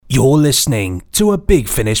You're listening to a Big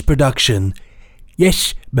Finish production.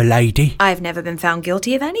 Yes, m'lady. I've never been found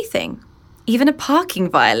guilty of anything. Even a parking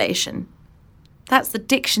violation. That's the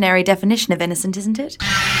dictionary definition of innocent, isn't it?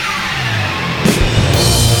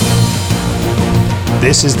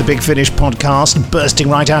 This is the Big Finish podcast, bursting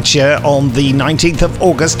right at you on the 19th of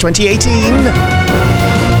August 2018.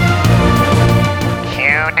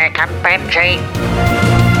 Cue Nick and Benji.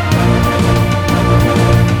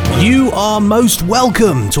 You are most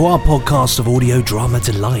welcome to our podcast of audio drama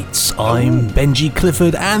delights. I'm Benji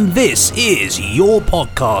Clifford, and this is your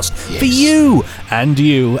podcast for you,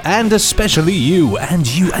 and especially you, and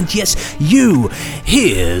yes, you.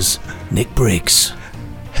 Here's Nick Briggs.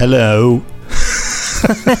 Hello.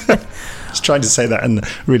 I was trying to say that in a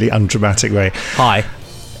really undramatic way. Hi.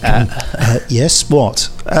 Yes,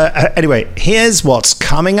 what? Anyway, here's what's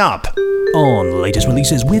coming up. On the latest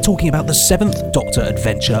releases, we're talking about the 7th Doctor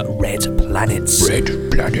adventure, Red Planets.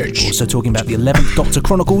 Also talking about the 11th Doctor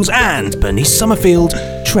Chronicles and Bernice Summerfield,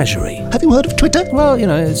 Treasury. Have you heard of Twitter? Well, you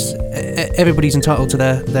know, it's, everybody's entitled to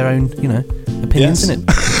their own, you know, opinions, isn't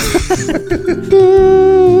it?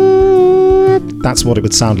 That's what it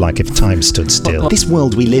would sound like if time stood still. This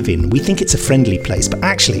world we live in, we think it's a friendly place, but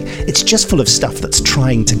actually, it's just full of stuff that's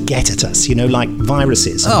trying to get at us, you know, like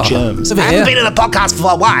viruses and germs. I haven't been in a podcast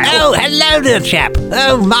for a while. Oh, hello there, chap.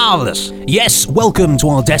 Oh, marvellous. Yes, welcome to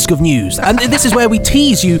our desk of news. And this is where we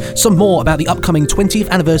tease you some more about the upcoming 20th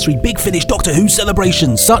anniversary Big Finish Doctor Who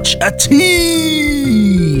celebration. Such a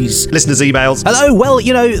tease. Listeners' emails. Hello, well,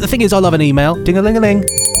 you know, the thing is, I love an email. Ding-a-ling-a-ling.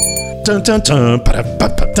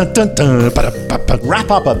 Wrap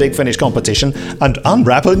up a Big Finish competition and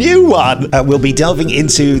unwrap a new one. We'll be delving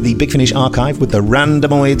into the Big Finish archive with the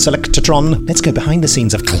Randomoid Selectatron. Let's go behind the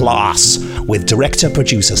scenes of Class with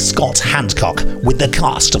director-producer Scott Handcock with the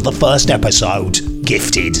cast of the first episode,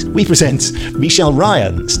 Gifted. We present Michelle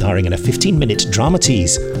Ryan, starring in a 15-minute drama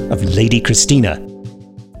tease of Lady Christina.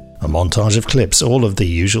 A montage of clips, all of the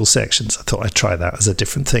usual sections. I thought I'd try that as a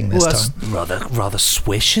different thing this time. Rather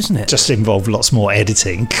swish, isn't it? Just involved lots more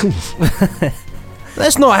editing.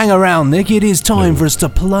 Let's not hang around, Nick. It is time for us to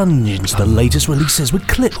plunge into the latest releases with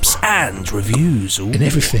clips and reviews. Ooh. And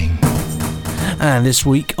everything. And this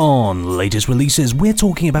week on latest releases, we're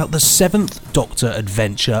talking about the 7th Doctor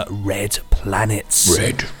adventure, Red Planets.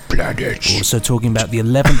 Red Planets. Also talking about the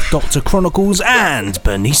 11th Doctor Chronicles and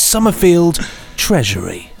Bernice Summerfield,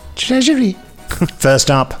 Treasury.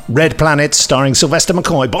 First up, Red Planets, starring Sylvester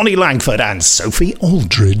McCoy, Bonnie Langford and Sophie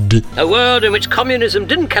Aldred. A world in which communism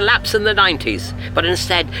didn't collapse in the 90s, but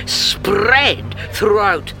instead spread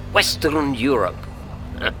throughout Western Europe.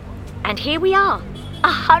 And here we are,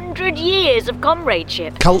 100 years of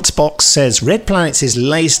comradeship. Cultbox says Red Planets is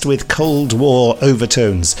laced with Cold War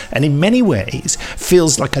overtones and in many ways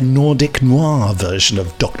feels like a Nordic noir version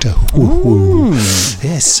of Doctor Who.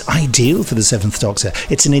 Yes, ideal for the 7th Doctor.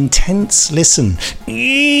 It's an intense listen.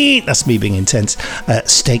 That's me being intense.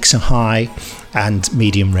 Stakes are high and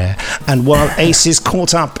medium rare. And while Ace is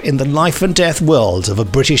caught up in the life and death world of a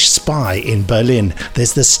British spy in Berlin,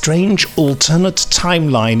 there's the strange alternate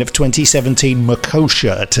timeline of 2017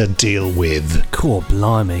 Makosha to deal with. Cool,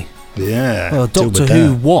 blimey. Yeah. Well, Doctor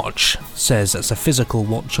Who Watch says, that's a physical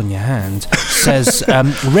watch on your hand, says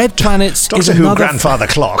Red Planets Doctor is Who another... grandfather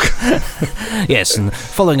clock. Yes, and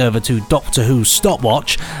following over to Doctor Who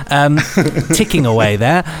stopwatch, ticking away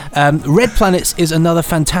there, Red Planets is another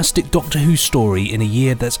fantastic Doctor Who story in a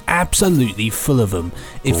year that's absolutely full of them.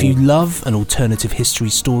 If you love an alternative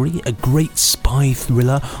history story, a great spy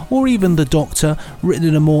thriller, or even The Doctor written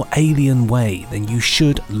in a more alien way, then you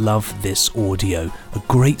should love this audio. A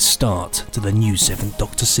great start to the new 7th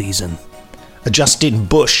Doctor season. Justin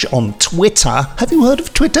Bush on Twitter. Have you heard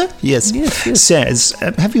of Twitter? Yes. Says,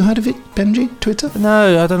 have you heard of it, Benji? Twitter?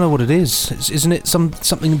 No, I don't know what it is. Isn't it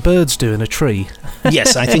something birds do in a tree?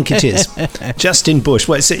 Yes, I think it is. Justin Bush.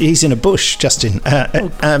 Well, he's in a bush, Justin.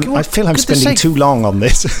 I feel I'm spending too long on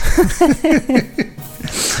this.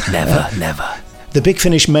 Never. The Big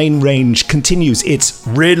Finish main range continues its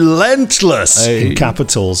relentless, in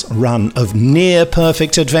capitals, run of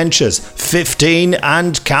near-perfect adventures, 15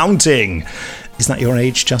 and counting. Isn't that your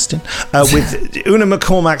age, Justin? With Una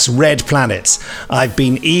McCormack's Red Planets. I've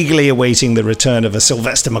been eagerly awaiting the return of a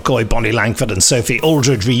Sylvester McCoy, Bonnie Langford and Sophie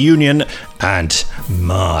Aldred reunion, and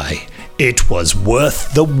it was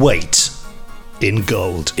worth the wait. In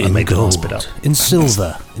gold. I made the last bit up. In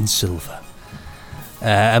silver.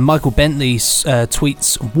 And Michael Bentley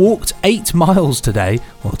tweets, walked 8 miles today,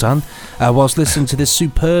 well done, whilst listening to this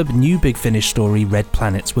superb new Big Finish story, Red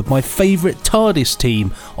Planets, with my favourite TARDIS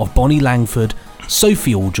team of Bonnie Langford,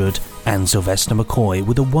 Sophie Aldred and Sylvester McCoy,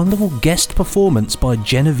 with a wonderful guest performance by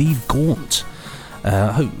Genevieve Gaunt.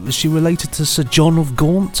 Is she related to Sir John of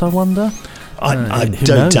Gaunt, I wonder? I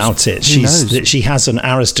don't doubt it. She has an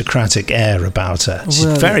aristocratic air about her. She's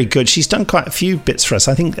very good. She's done quite a few bits for us.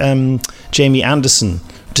 I think Jamie Anderson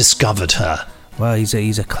discovered her. Well,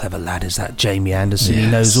 he's a clever lad, is that Jamie Anderson? Yes. He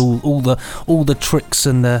knows all the tricks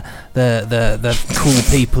and the cool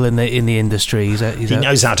people in the industry. He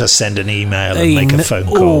knows how to send an email and make a phone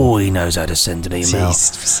call. Oh, he knows how to send an email.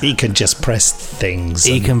 He can just press things.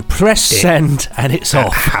 He can press send and it's off.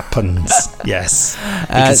 It happens. Yes.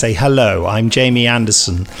 He can say, "Hello, I'm Jamie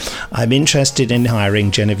Anderson. I'm interested in hiring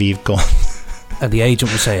Genevieve Gaunt." And the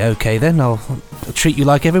agent will say, "Okay, then I'll treat you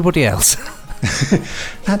like everybody else."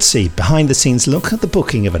 That's the behind-the-scenes look at the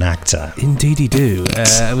booking of an actor. Indeedy do.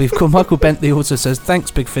 We've got Michael Bentley also says,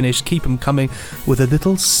 "Thanks, Big Finish. Keep them coming," with a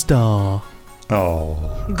little star. Oh.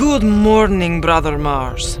 Good morning, Brother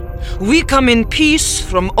Mars. We come in peace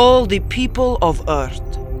from all the people of Earth.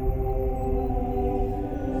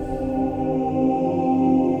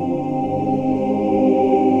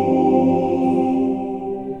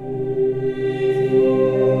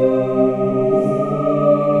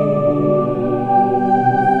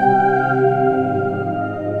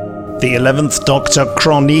 The 11th Doctor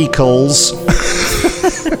Chronicles.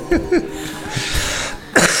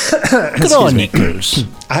 Chronicles.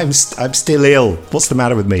 I'm still ill. What's the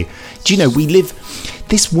matter with me? Do you know,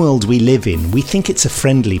 this world we live in, we think it's a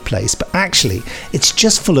friendly place, but actually it's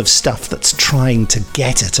just full of stuff that's trying to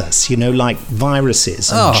get at us, like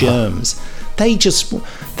viruses and germs.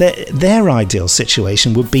 Their ideal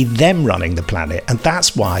situation would be them running the planet, and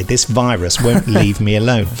that's why this virus won't leave me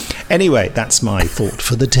alone. Anyway, that's my thought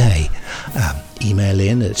for the day. Email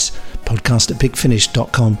in at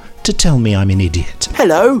podcast@bigfinish.com to tell me I'm an idiot.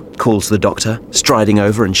 "Hello," calls the Doctor, striding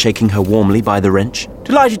over and shaking her warmly by the wrench.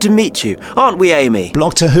 "Delighted to meet you, aren't we, Amy?"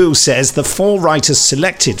 Doctor Who says the 4 writers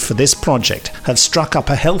selected for this project have struck up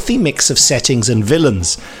a healthy mix of settings and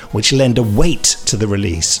villains, which lend a weight to the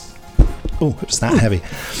release. Oh, it was that heavy.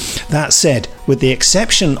 That said, with the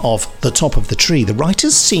exception of The Top of the Tree, the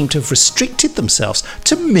writers seem to have restricted themselves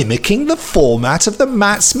to mimicking the format of the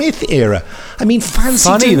Matt Smith era. I mean, fancy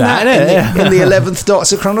doing that in the 11th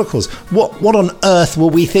Doctor Chronicles. What on earth were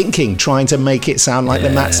we thinking, trying to make it sound like the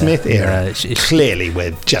Matt Smith era? It's Clearly,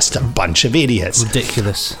 we're just a bunch of idiots.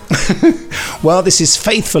 Ridiculous. Well, this is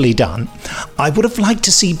faithfully done. I would have liked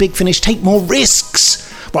to see Big Finish take more risks.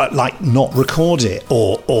 But not record it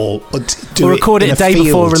or do or record it a day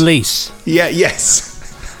before release. Yes.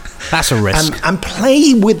 That's a risk. And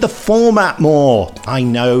play with the format more. I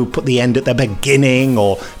know, put the end at the beginning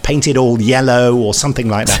or paint it all yellow or something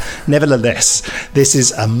like that. Nevertheless, this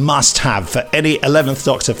is a must-have for any 11th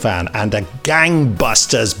Doctor fan and a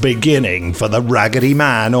gangbusters beginning for the Raggedy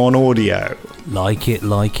Man on audio. Like it.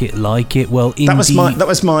 Well, indeed. That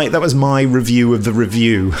was my review of the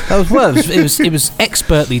review. It was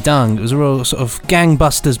expertly done. It was a real sort of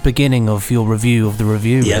gangbusters beginning of your review of the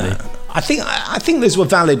review. Yeah. Really. I think those were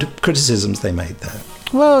valid criticisms they made there.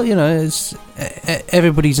 Well, it's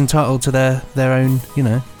everybody's entitled to their own,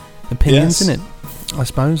 opinions, isn't it? I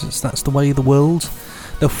suppose that's the way of the world.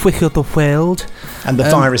 The wick of the world. And the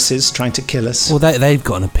viruses trying to kill us. Well, they've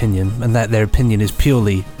got an opinion, and that their opinion is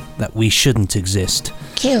purely that we shouldn't exist.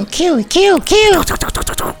 Kill. Don't know what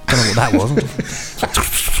that was.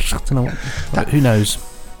 Don't know. Who knows?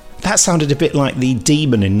 That sounded a bit like the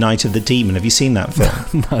demon in Night of the Demon. Have you seen that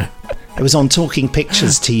film? No. It was on Talking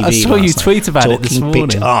Pictures TV. I saw you tweet about it this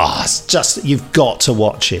morning. It's just, you've got to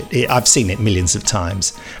watch it. I've seen it millions of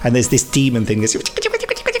times. And there's this demon thing that's...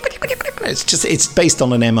 It's based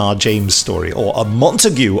on an M.R. James story, or a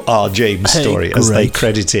Montague R. James story, as they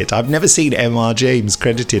credit it. I've never seen M.R. James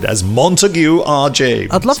credited as Montague R.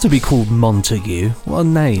 James. I'd love to be called Montague. What a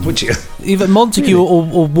name. Would you? Either Montague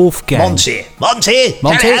or Wolfgang. Monty,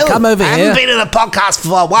 hello. Come over here. I haven't been in a podcast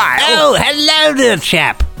for a while. Oh, hello there,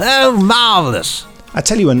 chap. Oh, marvellous. I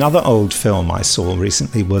tell you, another old film I saw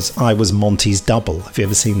recently was I Was Monty's Double. Have you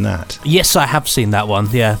ever seen that? Yes, I have seen that one.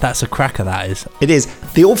 Yeah, that's a cracker, that is. It is.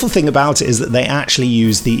 The awful thing about it is that they actually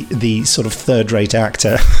use the sort of third-rate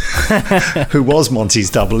actor who was Monty's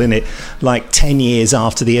Double in it, 10 years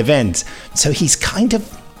after the event. So he's kind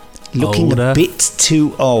of looking a bit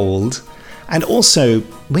too old. And also,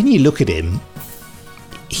 when you look at him,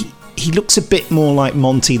 he looks a bit more like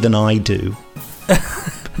Monty than I do.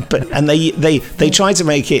 And they try to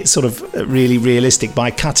make it sort of really realistic by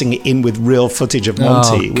cutting it in with real footage of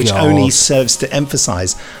Monty, which only serves to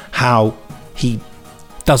emphasise how he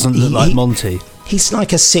doesn't look like Monty. He's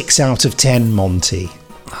like a 6 out of 10 Monty.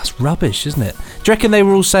 That's rubbish, isn't it? Do you reckon they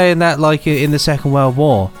were all saying that like in the Second World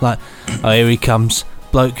War? Like, oh, here he comes.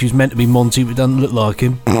 Bloke who's meant to be Monty but doesn't look like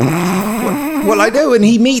him. Well, I know, and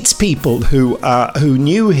he meets people who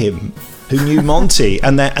knew him, who knew Monty,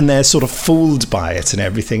 and they're sort of fooled by it and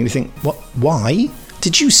everything. And you think, what? Why?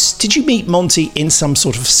 Did you meet Monty in some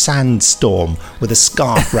sort of sandstorm with a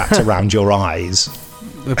scarf wrapped around your eyes?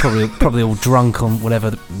 They're probably all drunk on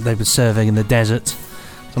whatever they were serving in the desert.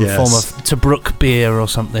 Some form of Tobruk beer or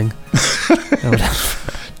something.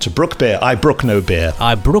 Tobruk beer. I brook no beer.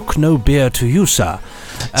 I brook no beer to you, sir.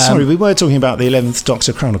 Sorry, we were talking about the 11th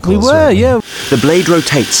Doctor Chronicles. We were, yeah. The blade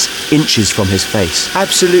rotates inches from his face.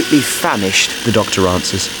 Absolutely famished, the Doctor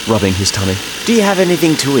answers, rubbing his tummy. Do you have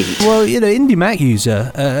anything to eat? Well, Indie Mac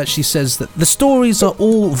user actually says that the stories are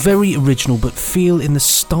all very original but feel in the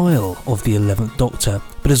style of the 11th Doctor.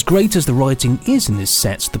 But as great as the writing is in this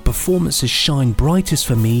set, the performances shine brightest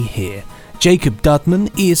for me here. Jacob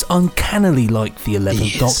Dudman is uncannily like the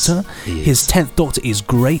 11th Doctor. His 10th Doctor is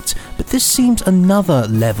great, but this seems another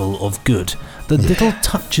level of good. The little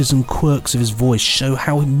touches and quirks of his voice show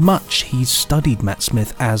how much he's studied Matt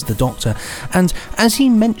Smith as the Doctor, and as he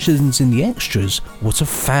mentions in the extras, what a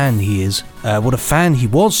fan he is. What a fan he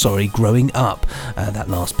was, growing up. That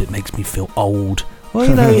last bit makes me feel old. Well,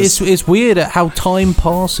 it's weird at how time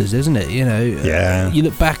passes, isn't it? You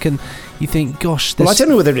look back and you think, gosh, this... Well, I don't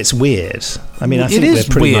know whether it's weird. I mean, I think we're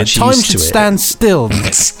pretty weird. much Time used should to it. stand still.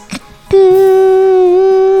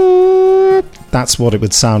 That's what it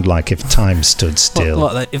would sound like if time stood still.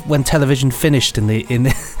 Like when television finished in the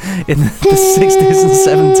 60s and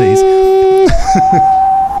 70s.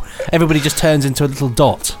 Everybody just turns into a little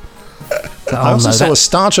dot. I also saw a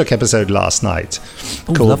Star Trek episode last night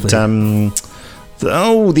called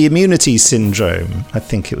the Immunity Syndrome, I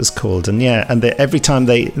think it was called. And every time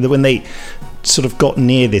when they sort of got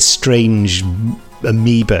near this strange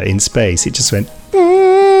amoeba in space, it just went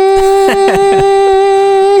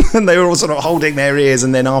and they were all sort of holding their ears,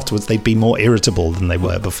 and then afterwards they'd be more irritable than they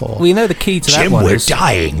were before. Well, the key to that Jim, one we're is...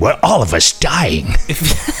 dying. We're all of us dying.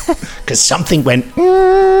 Because something went...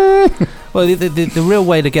 Well, the real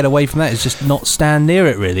way to get away from that is just not stand near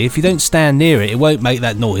it, really. If you don't stand near it, it won't make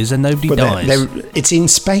that noise and nobody dies. It's in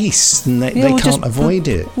space, and they can't avoid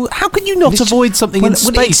it. Well, how can you not avoid something in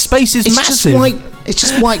space? Space is massive. It's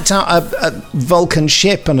just wiped out a Vulcan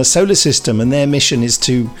ship and a solar system, and their mission is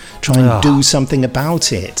to try and do something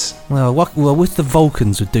about it. Well, with the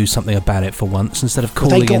Vulcans would do something about it for once, instead of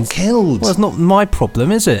calling in... They got killed. Well, it's not my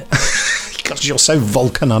problem, is it? Because you're so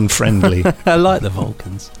Vulcan unfriendly. I like the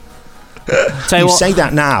Vulcans. You say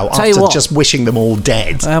that now after just wishing them all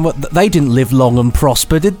dead. They didn't live long and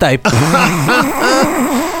prosper, did they?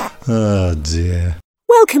 Oh dear.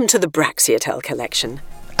 Welcome to the Braxiatel collection.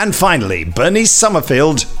 And finally, Bernice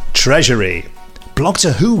Summerfield, Treasury.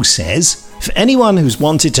 Doctor Who says, for anyone who's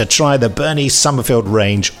wanted to try the Bernice Summerfield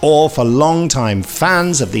range, or for long-time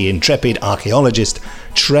fans of the intrepid archaeologist,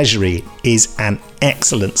 Treasury is an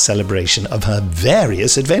excellent celebration of her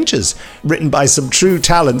various adventures, written by some true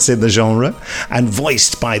talents in the genre, and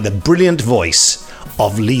voiced by the brilliant voice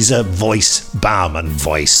of Lisa Bauman.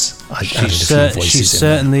 She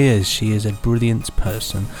certainly is. She is a brilliant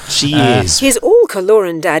person. She is. His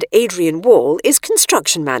all-Kaloran dad, Adrian Wall, is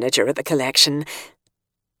construction manager at the collection.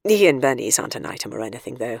 He and Bernice aren't an item or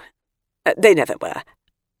anything, though. They never were.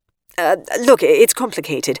 Look, it's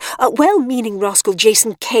complicated. Well-meaning rascal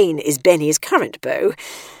Jason Kane is Benny's current beau.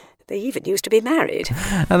 They even used to be married.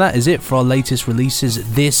 And that is it for our latest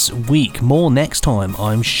releases this week. More next time,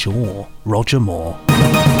 I'm sure. Roger Moore.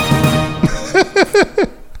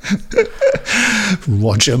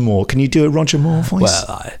 Roger Moore. Can you do a Roger Moore voice? Well,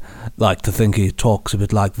 I like to think he talks a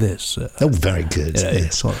bit like this. Very good.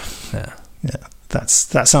 Yes. Yeah. That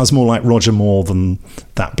sounds more like Roger Moore than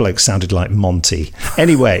that bloke sounded like Monty.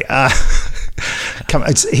 Anyway,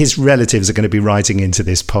 his relatives are going to be writing into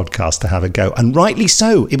this podcast to have a go, and rightly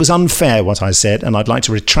so. It was unfair what I said, and I'd like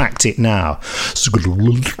to retract it now.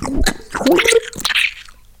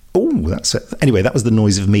 Anyway, that was the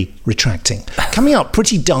noise of me retracting. Coming up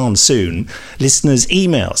pretty darn soon, listeners'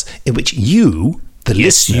 emails in which you, the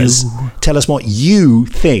listeners, tell us what you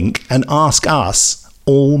think and ask us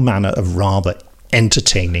all manner of rather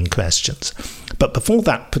entertaining questions. But before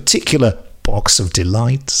that particular box of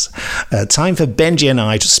delights, time for Benji and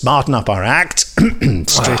I to smarten up our act,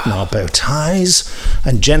 straighten our bow ties,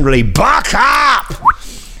 and generally buck up!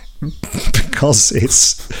 Because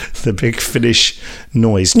it's the big Finnish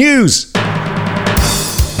noise. News!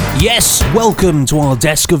 Yes, welcome to our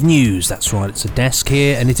desk of news. That's right, it's a desk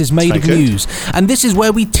here, and it is made of news. And this is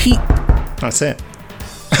where we That's it.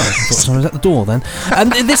 I thought someone was at the door then.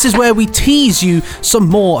 And this is where we tease you some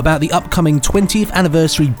more about the upcoming 20th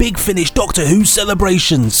anniversary Big Finish Doctor Who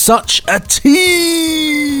celebration. Such a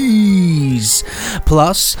tease!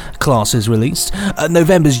 Plus, Class is released.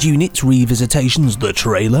 November's Unit Revisitations, the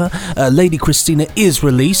trailer. Lady Christina is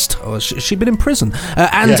released. Oh, she'd been in prison.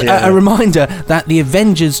 A reminder that the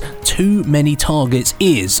Avengers Too Many Targets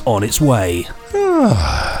is on its way.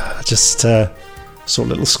 Just saw a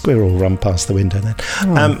little squirrel run past the window then.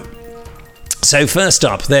 So first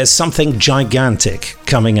up, there's something gigantic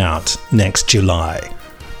coming out next July.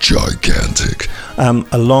 Gigantic.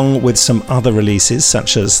 Along with some other releases,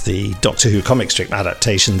 such as the Doctor Who comic strip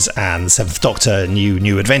adaptations and the Seventh Doctor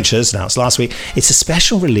New Adventures announced last week. It's a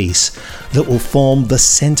special release that will form the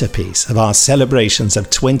centrepiece of our celebrations of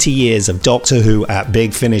 20 years of Doctor Who at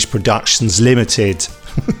Big Finish Productions Limited.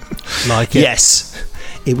 Like it? Yes.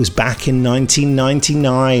 It was back in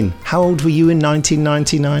 1999. How old were you in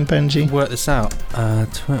 1999, Benji? Work this out.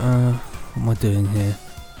 What am I doing here?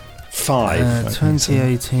 5.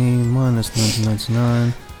 2018 minus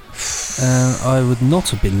 1999. I would not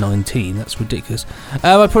have been 19. That's ridiculous.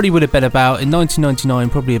 I probably would have been about, in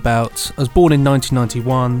 1999, I was born in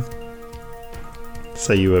 1991.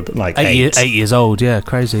 So you were like 8 years old, yeah,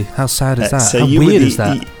 crazy. How sad is that? So How weird is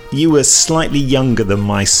that? You were slightly younger than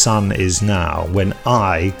my son is now when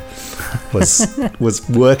I was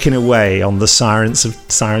working away on the Sirens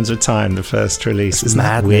of Time, the first release. Isn't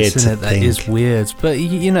that weird to think? That is weird. But,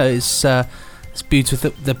 it's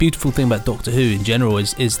beautiful. The beautiful thing about Doctor Who in general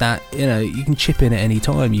is that, you can chip in at any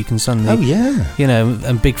time. You can suddenly... Oh, yeah.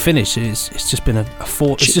 And Big Finish, it's just been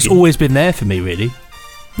it's just always been there for me, really.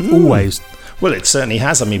 Always. Well, it certainly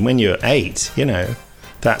has. I mean, when you're 8,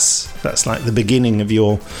 that's like the beginning of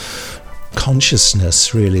your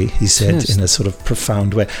consciousness, really, he said, in a sort of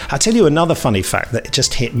profound way. I'll tell you another funny fact that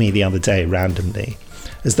just hit me the other day randomly,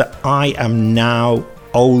 is that I am now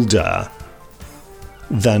older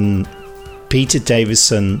than Peter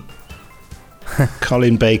Davison,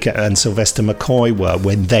 Colin Baker and Sylvester McCoy were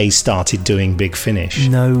when they started doing Big Finish.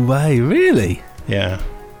 No way, really? Yeah.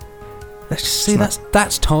 Let's just see,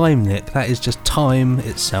 that's time, Nick. That is just time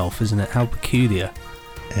itself, isn't it? How peculiar.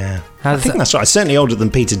 Yeah. I think that's right. Certainly older than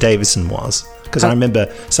Peter Davison was. Because I remember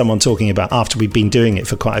someone talking about, after we'd been doing it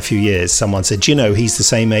for quite a few years, someone said, he's the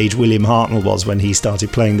same age William Hartnell was when he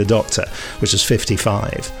started playing the Doctor, which was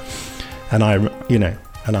 55. And I'm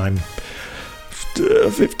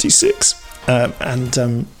 56.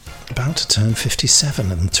 And about to turn 57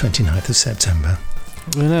 on the 29th of September.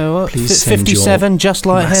 You know what? Please 57, just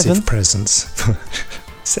like heaven. Massive presents.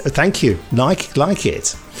 So, thank you. Like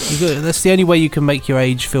it. That's the only way you can make your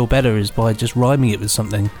age feel better, is by just rhyming it with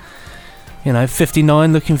something.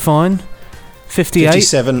 59, looking fine. 58.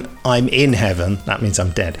 57, I'm in heaven. That means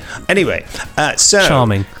I'm dead. Anyway, so...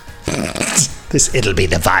 Charming. It'll be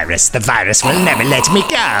the virus. The virus will never let me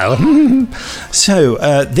go. So,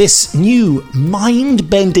 this new,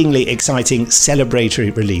 mind-bendingly exciting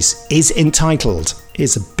celebratory release is entitled,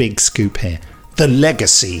 here's a big scoop here, The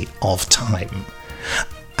Legacy of Time.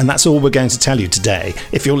 And that's all we're going to tell you today.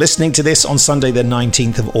 If you're listening to this on Sunday the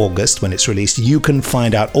 19th of August when it's released, you can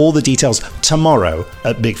find out all the details tomorrow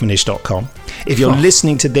at bigfinish.com. If you're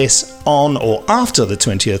listening to this on or after the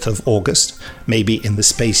 20th of August, maybe in the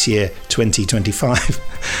space year 2025,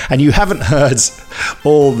 and you haven't heard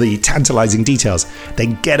all the tantalizing details,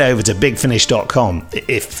 then get over to bigfinish.com,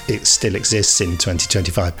 if it still exists in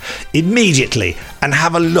 2025, immediately, and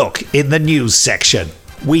have a look in the news section.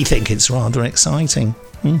 We think it's rather exciting.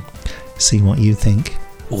 See what you think.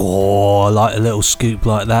 Oh, I like a little scoop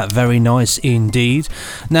like that. Very nice indeed.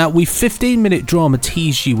 Now, we 15-minute drama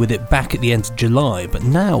teased you with it back at the end of July, but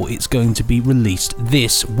now it's going to be released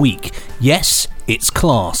this week. Yes, it's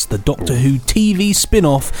Class, the Doctor Who TV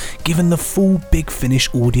spin-off, given the full Big Finish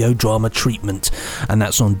audio drama treatment. And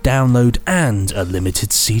that's on download and a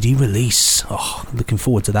limited CD release. Oh, looking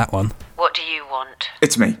forward to that one. What do you want?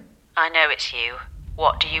 It's me. I know it's you.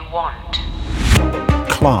 What do you want?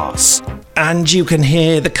 Class. And you can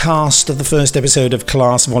hear the cast of the first episode of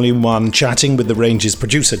Class Volume 1 chatting with the Range's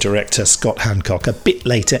producer-director Scott Hancock a bit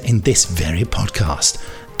later in this very podcast.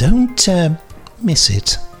 Don't miss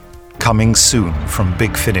it. Coming soon from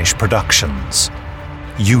Big Finish Productions.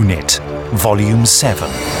 Unit Volume 7.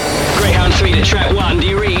 Greyhound 3 to track 1, do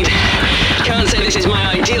you read? Can't say this is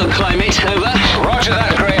my ideal climate, over. Roger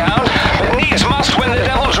that, Greyhound. But needs must when the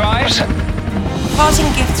devil drives.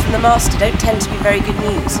 Parting gifts from the Master don't tend to be very good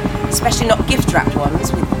news, especially not gift-wrapped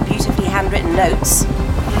ones with beautifully handwritten notes.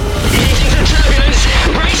 Into turbulence,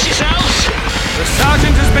 brace yourselves! The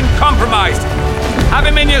Sergeant has been compromised. Have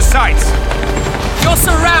him in your sights. Your You're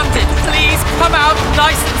surrounded. Please come out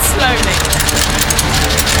nice and slowly.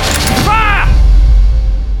 Ah!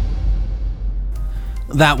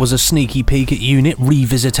 That was a sneaky peek at Unit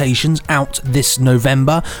Revisitations, out this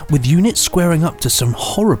November, with Unit squaring up to some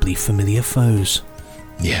horribly familiar foes.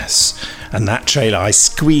 Yes, and that trailer, I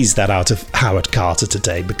squeezed that out of Howard Carter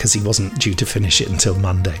today because he wasn't due to finish it until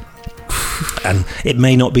Monday. And it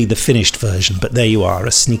may not be the finished version, but there you are,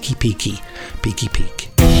 a sneaky peek.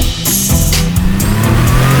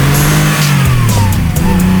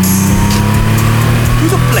 Who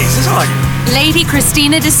the blazes are you? Lady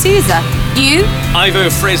Christina D'Souza. You? Ivo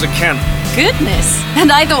Fraser Kent. Goodness.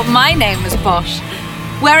 And I thought my name was posh.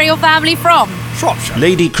 Where are your family from? Shropshire.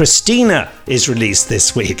 Lady Christina is released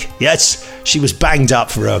this week. Yes, she was banged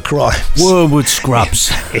up for her crimes. Wormwood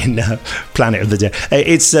Scrubs. in Planet of the Dead.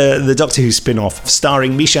 It's the Doctor Who spin-off,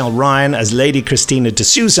 starring Michelle Ryan as Lady Christina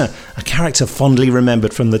D'Souza, a character fondly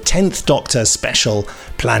remembered from the 10th Doctor special,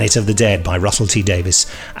 Planet of the Dead, by Russell T Davies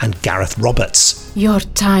and Gareth Roberts. Your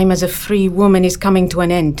time as a free woman is coming to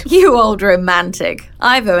an end. You old romantic.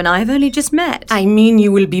 Ivo and I have only just met. I mean,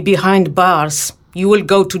 you will be behind bars. You will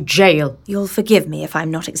go to jail. You'll forgive me if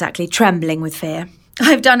I'm not exactly trembling with fear.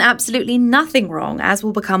 I've done absolutely nothing wrong, as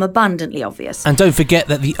will become abundantly obvious. And don't forget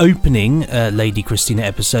that the opening Lady Christina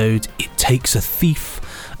episode, It Takes a Thief,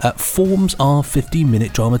 forms our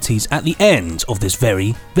 15-minute drama tease at the end of this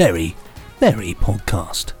very, very, very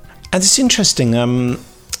podcast. And it's interesting,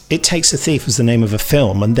 It Takes a Thief was the name of a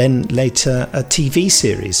film, and then later a TV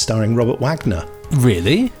series starring Robert Wagner.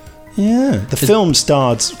 Really? Yeah, the film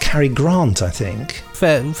starred Cary Grant, I think.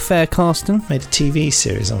 Fair casting. Made a TV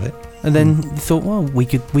series of it. And then you thought, well, we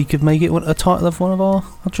could make it a title of one of our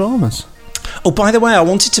dramas. Oh, by the way, I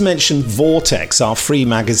wanted to mention Vortex, our free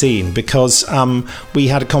magazine, because we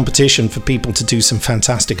had a competition for people to do some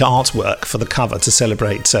fantastic artwork for the cover to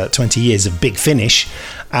celebrate 20 years of Big Finish,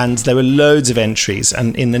 and there were loads of entries,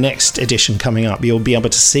 and in the next edition coming up, you'll be able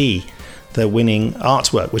to see the winning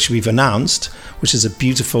artwork, which we've announced, which is a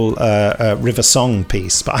beautiful River Song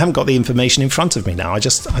piece. But I haven't got the information in front of me now. I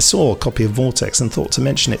saw a copy of Vortex and thought to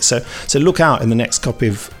mention it. So look out in the next copy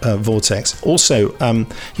of Vortex. Also,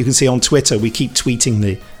 you can see on Twitter, we keep tweeting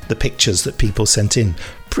the pictures that people sent in.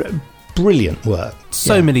 Brilliant work.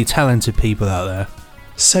 So many talented people out there.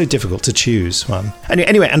 So difficult to choose one.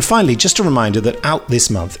 Anyway, and finally, just a reminder that out this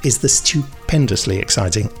month is the stupendously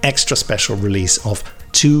exciting extra special release of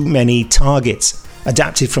Too Many Targets,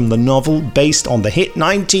 adapted from the novel based on the hit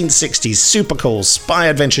 1960s super cool spy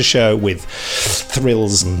adventure show with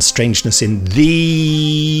thrills and strangeness in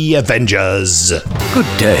The Avengers. Good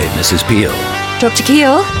day, Mrs. Peel. Dr.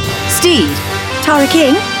 Keel, Steed, Tara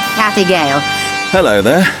King, Kathy Gale. Hello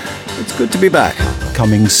there. It's good to be back.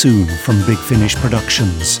 Coming soon from Big Finish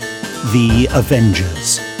Productions, The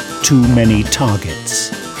Avengers, Too Many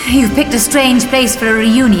Targets. You've picked a strange place for a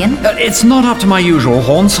reunion. It's not up to my usual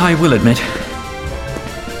haunts, I will admit.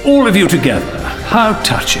 All of you together. How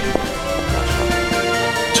touching.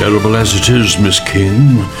 Terrible as it is, Miss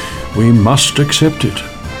King, we must accept it.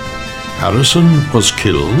 Harrison was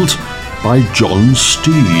killed by John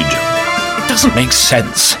Steed. It doesn't make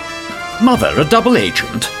sense. Mother, a double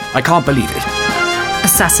agent? I can't believe it.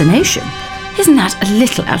 Assassination? Isn't that a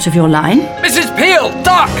little out of your line? Mrs. Peel,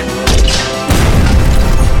 duck!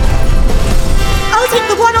 I'll take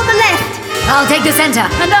the one on the left. I'll take the centre.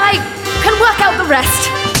 And I can work out the rest.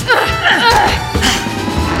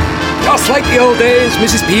 Just like the old days,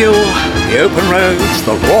 Mrs. Peel. The open roads,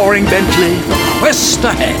 the roaring Bentley, the quest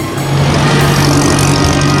ahead.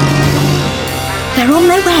 They're on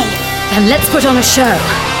their way. Then let's put on a show.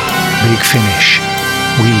 Big Finish.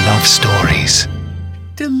 We love stories.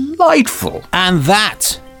 Delightful. And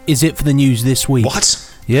that is it for the news this week. What?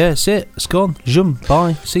 Yeah, that's it. It's gone. Zoom.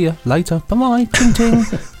 Bye. See ya later. Bye-bye. Ting ting.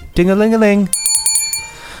 Ding-a-ling-a-ling.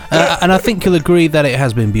 And I think you'll agree that it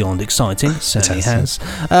has been beyond exciting. It certainly has.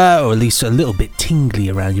 Or at least a little bit tingly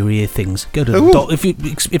around your ear things. Go to the doctor. If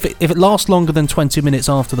it lasts longer than 20 minutes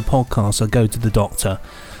after the podcast, I'll go to the doctor.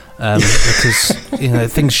 Because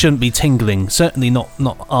things shouldn't be tingling. Certainly not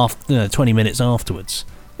after 20 minutes afterwards.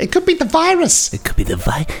 It could be the virus. It could be the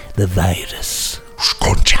virus.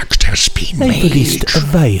 Contact has been They made. released a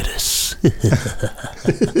virus. A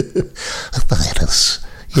virus.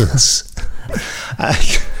 Yes.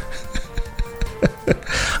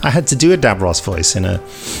 I had to do a Davros voice in a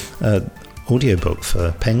audiobook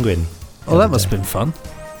for Penguin. Oh, that must have been fun.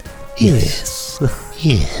 Yes.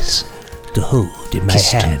 Yes. To hold in my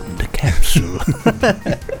hand a capsule.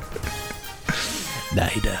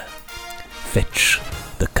 Nida, fetch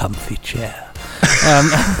the comfy chair.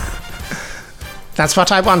 That's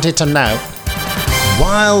what I wanted to know.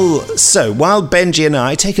 While Benji and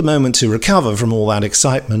I take a moment to recover from all that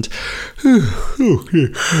excitement,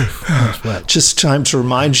 just time to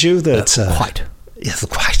remind you that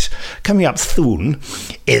quite coming up soon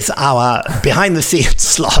is our behind-the-scenes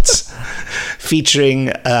slot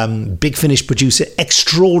featuring Big Finish producer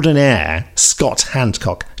extraordinaire Scott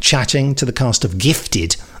Handcock chatting to the cast of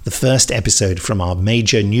Gifted, the first episode from our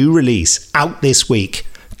major new release out this week,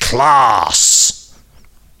 Class.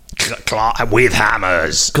 With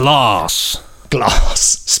hammers. Glass.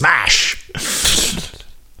 Smash.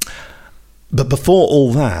 But before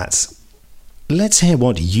all that, let's hear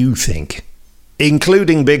what you think.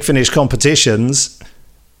 Including Big Finish competitions,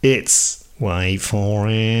 it's... wait for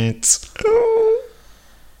it...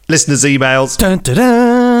 listeners' emails. Dun, dun,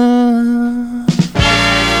 dun.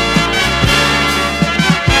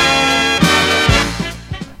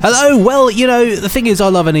 Hello. Well, the thing is, I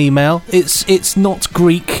love an email. It's not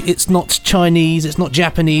Greek, it's not Chinese, it's not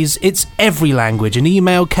Japanese. It's every language. An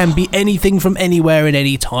email can be anything from anywhere in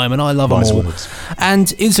any time, and I love them all.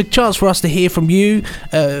 And it's a chance for us to hear from you,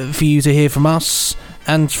 for you to hear from us,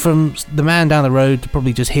 and from the man down the road to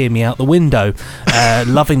probably just hear me out the window,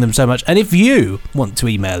 loving them so much. And if you want to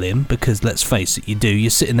email him, because let's face it, you do, you're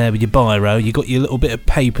sitting there with your biro, you got your little bit of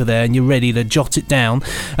paper there and you're ready to jot it down,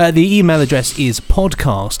 the email address is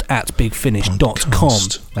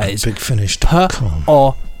podcast@bigfinish.com. That is bigfinish.com.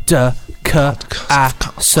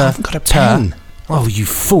 I've got a pen. Oh, you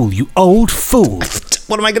fool, you old fool.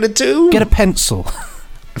 What am I going to do? Get a pencil.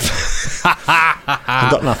 I've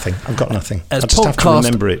got nothing. I just have to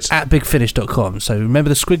remember it. At bigfinish.com. So remember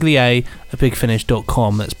the squiggly A at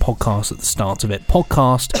bigfinish.com. That's podcast at the start of it.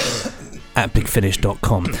 Podcast at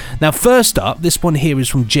bigfinish.com. Now, first up, this one here is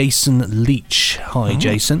from Jason Leach. Hi,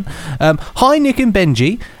 Jason. Hi, Nick and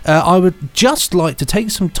Benji. I would just like to take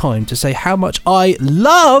some time to say how much I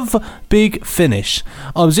love Big Finish.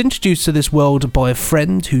 I was introduced to this world by a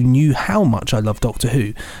friend who knew how much I love Doctor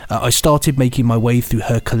Who. I started making my way through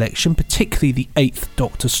her collection, particularly the 8th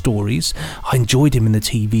Doctor stories. I enjoyed him in the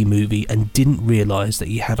TV movie and didn't realise that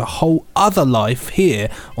he had a whole other life here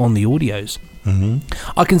on the audios. Mm-hmm.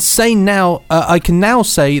 I can now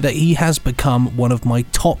say that he has become one of my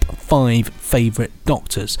top 5 favourite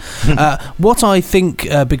Doctors. What I think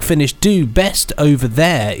Big Finish do best over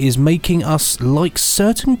there is making us like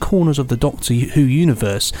certain corners of the Doctor Who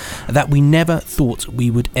universe that we never thought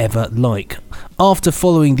we would ever like. After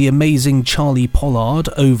following the amazing Charlie Pollard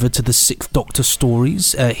over to the 6th Doctor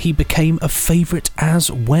stories, he became a favourite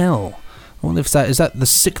as well. I wonder if is that the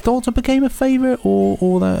 6th Doctor became a favourite,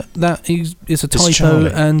 or that is a typo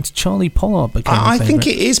and Charlie Pollard became a favourite? I think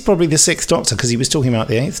it is probably the 6th Doctor, because he was talking about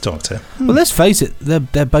the 8th Doctor. Well, let's face it,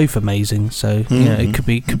 they're both amazing, so it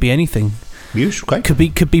could be anything. Okay.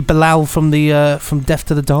 Could be Bilal from Death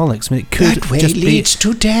to the Daleks. I mean, it could that way just leads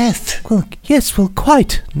to death. Well, yes,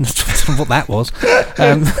 quite. That's what that was.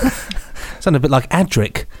 Sounded a bit like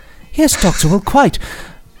Adric. Yes, Doctor, quite.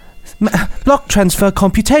 Block transfer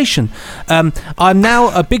computation. I'm now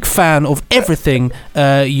a big fan of everything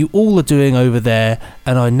you all are doing over there,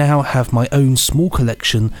 and I now have my own small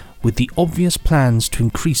collection with the obvious plans to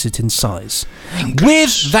increase it in size.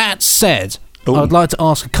 With that said, I'd like to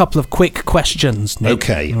ask a couple of quick questions, Nick.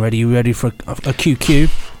 Okay. You ready for a QQ?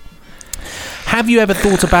 Have you ever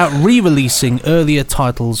thought about re-releasing earlier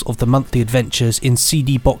titles of the monthly adventures in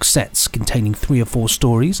CD box sets containing 3 or 4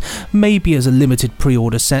 stories, maybe as a limited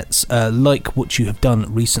pre-order sets, like what you have done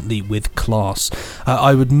recently with Class?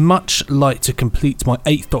 I would much like to complete my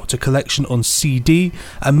 8th Doctor collection on CD,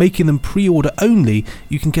 and making them pre-order only,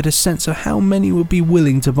 you can get a sense of how many would be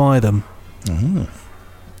willing to buy them.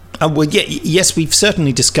 Yes, we've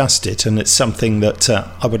certainly discussed it, and it's something that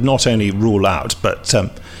I would not only rule out, but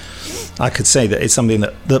I could say that it's something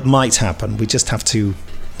that might happen. We just have to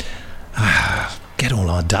get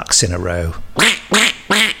all our ducks in a row.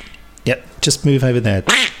 Yep, just move over there.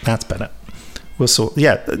 That's better. We'll sort.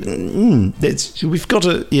 Yeah, we've got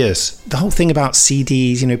to. Yes, the whole thing about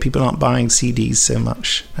CDs. People aren't buying CDs so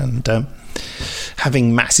much, and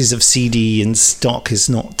having masses of CD in stock is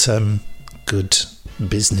not good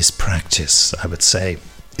business practice, I would say.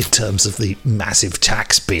 In terms of the massive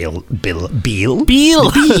tax bill, Manuel.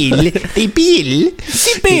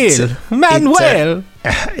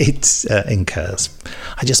 It incurs.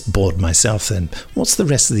 I just bored myself then. What's the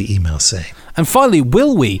rest of the email say? And finally,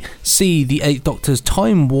 will we see the 8th Doctor's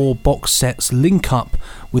Time War box sets link up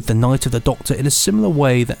with the Night of the Doctor in a similar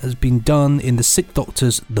way that has been done in the 6th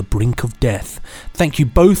Doctor's The Brink of Death? Thank you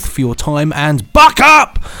both for your time, and buck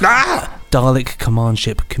up! Dalek Command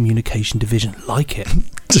Ship Communication Division. Like it.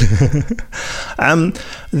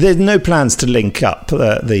 There's no plans to link up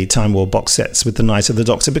the Time War box sets with the Night of the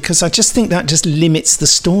Doctor, because I just think that just limits the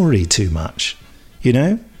story too much, you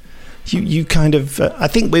know? You kind of... I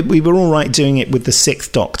think we were all right doing it with the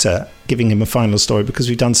Sixth Doctor, giving him a final story, because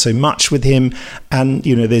we've done so much with him, and,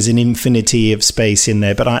 you know, there's an infinity of space in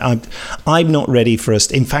there, but I'm not ready for us...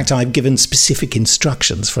 In fact, I've given specific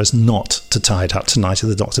instructions for us not to tie it up to Night of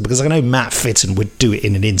the Doctor, because I know Matt Fitton would do it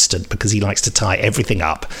in an instant, because he likes to tie everything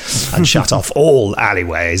up and shut off all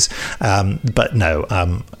alleyways. But no,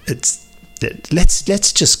 let's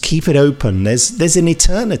just keep it open. There's an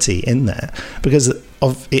eternity in there because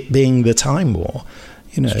of it being the Time War.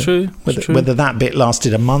 You know, it's true. Whether that bit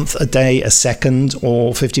lasted a month, a day, a second,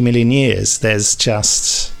 or 50 million years, there's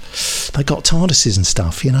just... They got TARDISes and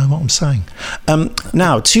stuff, you know what I'm saying?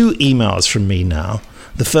 Now, 2 emails from me now.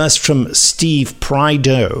 The first from Steve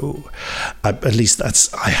Prideaux. At least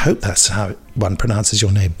I hope that's how one pronounces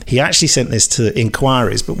your name. He actually sent this to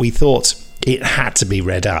Inquiries, but we thought it had to be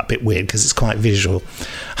read out. A bit weird because it's quite visual.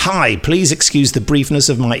 Hi, please excuse the briefness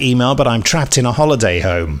of my email, but I'm trapped in a holiday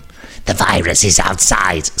home. The virus is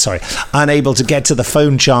outside. Sorry. Unable to get to the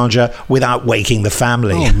phone charger without waking the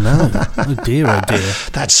family. Oh, no. Oh, dear, oh, dear.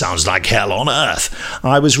 That sounds like hell on earth.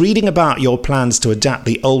 I was reading about your plans to adapt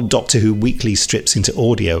the old Doctor Who weekly strips into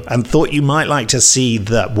audio and thought you might like to see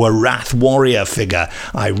the Warath warrior figure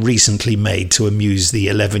I recently made to amuse the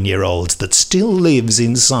 11-year-old that still lives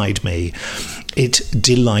inside me. It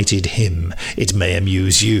delighted him. It may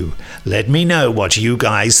amuse you. Let me know what you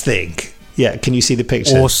guys think. Yeah, can you see the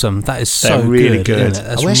picture? Awesome. That is so They're really good.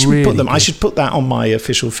 Where should we put them? I should put that on my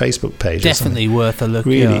official Facebook page. Definitely worth a look.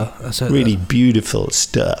 Really, yeah. really beautiful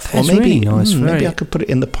stuff. It's or maybe, really nice. Maybe I could put it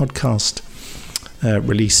in the podcast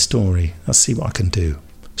release story. I'll see what I can do.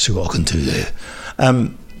 See what I can do there.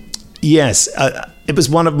 Yes, it was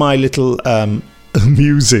one of my little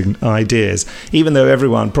amusing ideas. Even though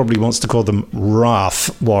everyone probably wants to call them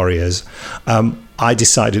Wrath Warriors, I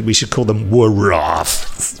decided we should call them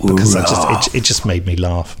Warath because it just made me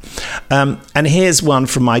laugh. And here's one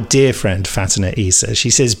from my dear friend Fatima Isa.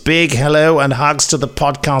 She says, big hello and hugs to the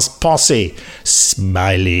podcast posse.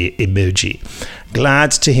 Smiley emoji.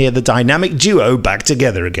 Glad to hear the dynamic duo back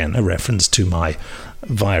together again. A reference to my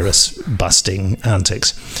virus busting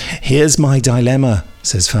antics. Here's my dilemma,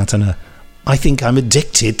 says Fatima. I think I'm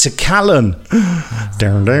addicted to Callan.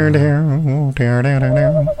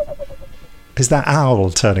 Is that owl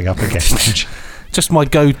turning up again? Just my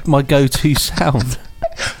go-to sound.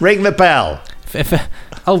 Ring the bell.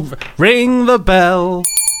 I'll ring the bell.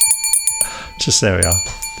 Just there we are.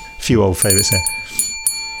 A few old favourites there.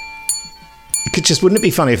 Wouldn't it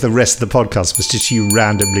be funny if the rest of the podcast was just you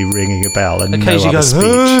randomly ringing a bell and no other speech?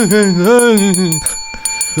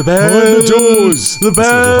 The bell. Behind the doors. The bell.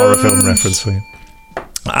 That's a little horror film reference for you.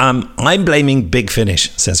 I'm blaming Big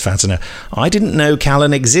Finish, says Fatima. I didn't know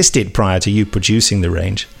Callan existed prior to you producing the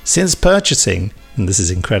range. Since purchasing, and this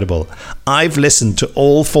is incredible, I've listened to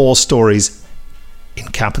all 4 stories, in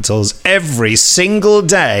capitals, every single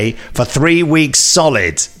day for 3 weeks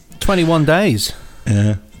solid. 21 days.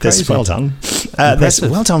 Yeah, that's well done. That's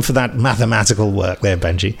well done for that mathematical work there,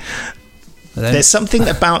 Benji. There's something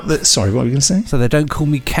about the... Sorry, what were you going to say? So they don't call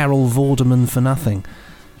me Carol Vorderman for nothing.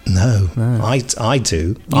 No. I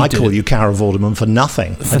do. I call you Carol Vorderman for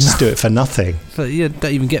nothing. I just do it for nothing. But you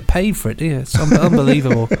don't even get paid for it, do you? It's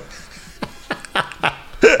unbelievable.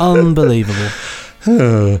 Unbelievable.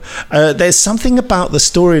 There's something about the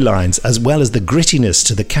storylines as well as the grittiness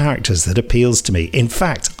to the characters that appeals to me. In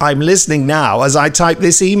fact, I'm listening now as I type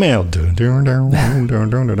this email.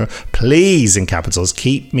 Please, in capitals,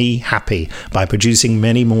 keep me happy by producing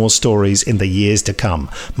many more stories in the years to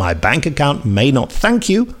come. My bank account may not thank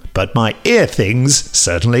you, but my ear things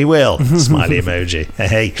certainly will. Smiley emoji.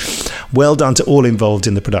 Hey, well done to all involved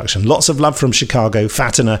in the production. Lots of love from Chicago.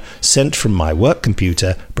 Fatima, sent from my work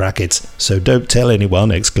computer, brackets, so don't tell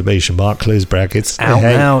anyone, exclamation mark, close brackets. Out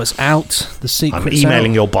now, it's out. The secret's I'm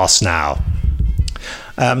emailing your boss now.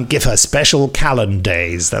 Give her special Callan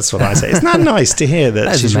days. That's what I say. Isn't that nice to hear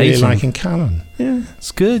that she's amazing. Really liking Callan? Yeah,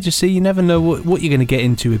 it's good. You see, you never know what you're going to get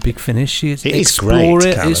into with Big Finish. It is great.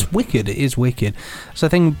 It's wicked. It is wicked. So I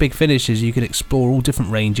think Big Finish is you can explore all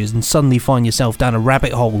different ranges and suddenly find yourself down a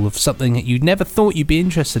rabbit hole of something that you never thought you'd be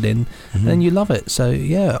interested in, and you love it. So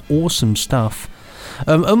yeah, awesome stuff.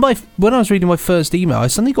 And when I was reading my first email, I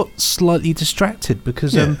suddenly got slightly distracted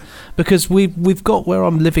because we've got where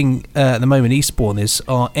I'm living at the moment. Eastbourne is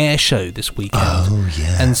our air show this weekend. Oh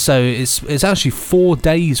yeah, and so it's actually 4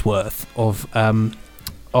 days worth of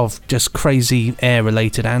of just crazy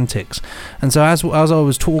air-related antics. And so as I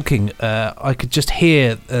was talking, I could just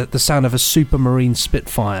hear the sound of a Supermarine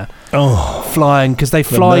Spitfire flying, because they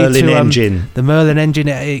fly the Merlin engine. The Merlin engine.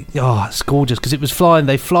 It's gorgeous, because it was flying.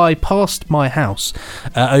 They fly past my house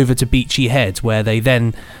over to Beachy Head, where they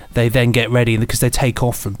then get ready, because they take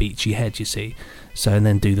off from Beachy Head, you see. So, and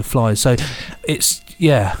then do the flies. So it's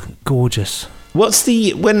gorgeous. What's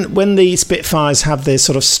when the Spitfires have their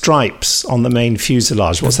sort of stripes on the main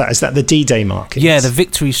fuselage? What's that? Is that the D-Day markings? Yeah, the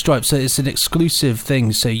victory stripes. So it's an exclusive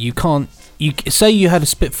thing. So you can't. You say you had a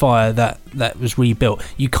Spitfire that was rebuilt.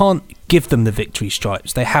 You can't give them the victory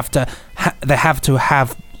stripes. They have to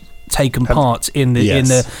have taken part in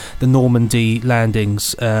the Normandy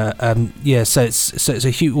landings. So it's a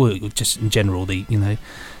huge. Well, just in general, the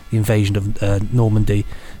invasion of Normandy.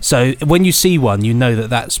 So when you see one, you know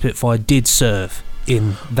that Spitfire did serve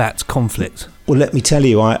in that conflict. Well, let me tell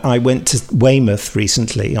you, I went to Weymouth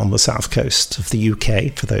recently on the south coast of the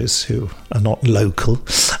UK, for those who are not local,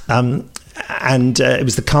 and it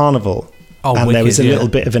was the Carnival. And wicked, there was a little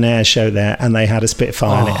bit of an air show there, and they had a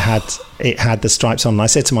Spitfire, and it had the stripes on. And I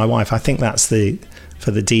said to my wife, I think that's for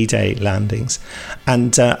the D-Day landings.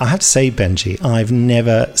 And I have to say, Benji, I've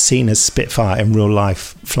never seen a Spitfire in real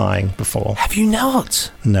life flying before. Have you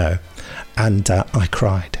not? No. And I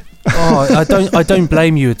cried. I don't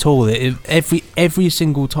blame you at all. Every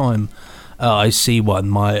single time I see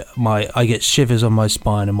one, I get shivers on my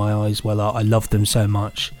spine and my eyes well up. I love them so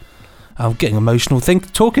much. I'm getting emotional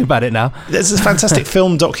talking about it now. There's a fantastic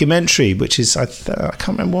film documentary, which is I can't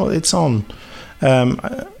remember what it's on,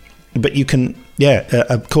 but you can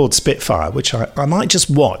called Spitfire, which I might just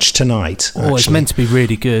watch tonight. Oh, it's meant to be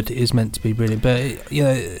really good. It is meant to be brilliant, but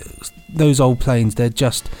those old planes, they're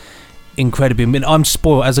just incredible. I mean, I'm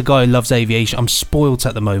spoiled as a guy who loves aviation. I'm spoiled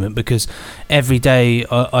at the moment, because every day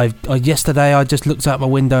yesterday I just looked out my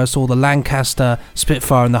window, I saw the Lancaster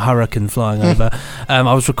Spitfire and the Hurricane flying over.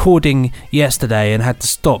 I was recording yesterday and had to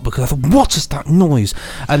stop because I thought, what is that noise?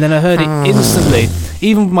 And then I heard it instantly,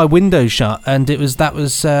 even with my window shut, and that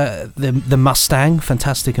was the Mustang,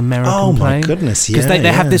 fantastic American plane. Oh my goodness, because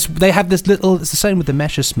they have this little, it's the same with the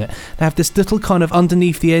Messerschmitt, they have this little kind of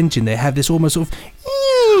underneath the engine, they have this almost sort of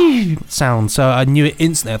sound, so I knew it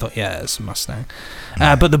instantly. I thought, it's a Mustang.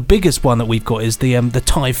 But the biggest one that we've got is the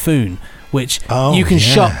Typhoon, which you can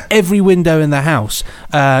shut every window in the house,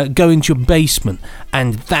 go into your basement,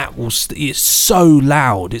 and it's so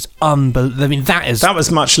loud. It's unbelievable. I mean, that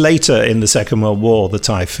was much later in the Second World War. The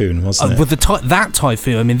Typhoon, wasn't it? With that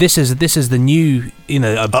Typhoon, I mean, this is the new,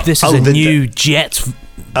 new jet.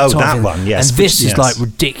 That one, yes. And this is like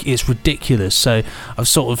it's ridiculous. So I've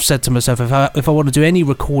sort of said to myself, if I want to do any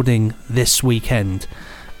recording this weekend,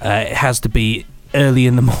 it has to be early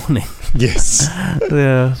in the morning. Yes.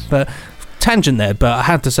 Yeah, but tangent there. But I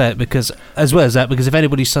had to say it because if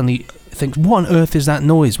anybody suddenly thinks, what on earth is that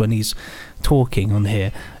noise when he's talking on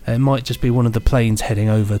here, it might just be one of the planes heading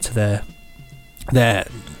over to their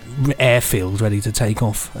airfield, ready to take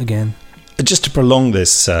off again. Just to prolong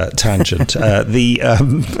this tangent, I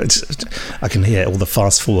can hear all the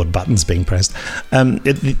fast forward buttons being pressed.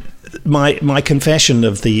 My confession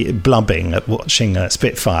of the blubbing at watching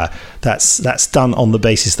Spitfire, that's done on the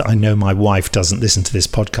basis that I know my wife doesn't listen to this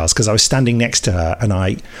podcast, because I was standing next to her and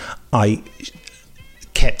I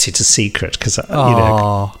kept it a secret, because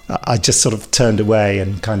I just sort of turned away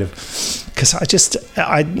and kind of, because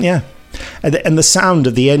and the sound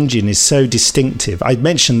of the engine is so distinctive. I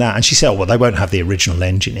mentioned that, and she said, "Oh, well, they won't have the original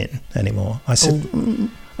engine in anymore." I said,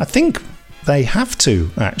 "I think they have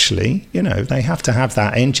to, actually. They have to have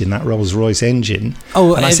that engine, that Rolls-Royce engine."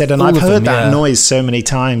 And I said, and I've heard that noise so many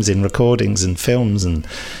times in recordings and films, and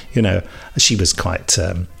she was quite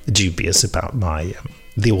dubious about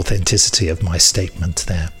the authenticity of my statement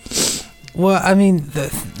there. Well, I mean,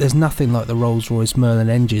 there's nothing like the Rolls-Royce Merlin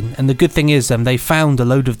engine, and the good thing is, they found a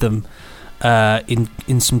load of them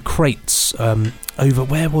in some crates over,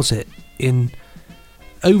 where was it?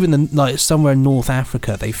 Somewhere in North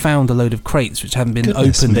Africa. They found a load of crates which haven't been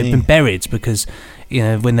opened. They've been buried because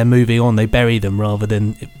when they're moving on, they bury them rather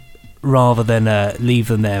than leave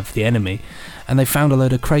them there for the enemy. And they found a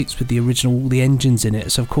load of crates with all the engines in it.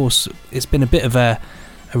 So of course, it's been a bit of a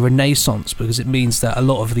renaissance, because it means that a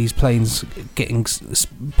lot of these planes getting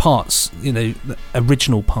parts,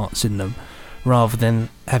 original parts in them, rather than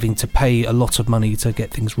having to pay a lot of money to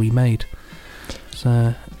get things remade.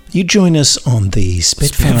 So You join us on the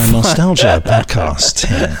Spitfire Nostalgia podcast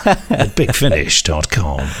here at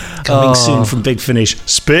BigFinish.com. Coming soon from Big Finish,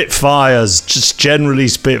 Spitfires, just generally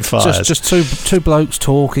Spitfires. Just two blokes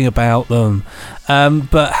talking about them.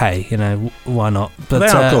 But hey, why not? But they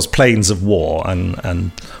are, of course, planes of war,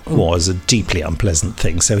 and war is a deeply unpleasant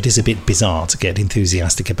thing, so it is a bit bizarre to get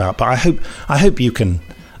enthusiastic about. But I hope you can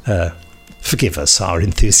forgive us our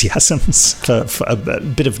enthusiasms for a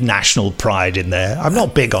bit of national pride in there. I'm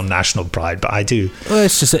not big on national pride, but I do. Well,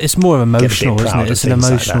 it's more emotional, isn't it? It's an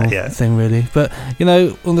emotional thing, really. But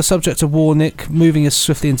on the subject of war, Nick, moving us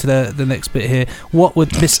swiftly into the next bit here, what would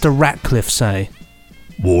Mr. Ratcliffe say?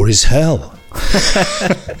 War is hell.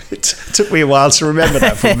 It took me a while to remember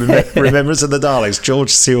that from Remembrance of the Daleks. George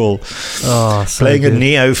Sewell playing a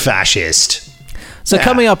neo-fascist. So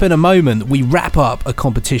coming up in a moment, we wrap up a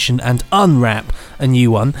competition and unwrap a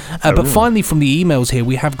new one. But finally, from the emails here,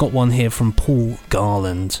 we have got one here from Paul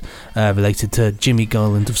Garland, related to Jimmy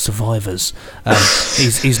Garland of Survivors.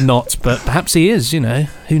 He's not, but perhaps he is, Who knows?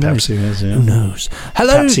 Perhaps he is, yeah. Who knows?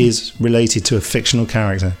 Hello. Perhaps he is related to a fictional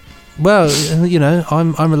character. Well,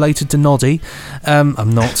 I'm related to Noddy.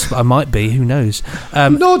 I'm not. I might be. Who knows?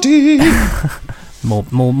 Noddy.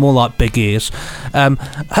 More like big ears.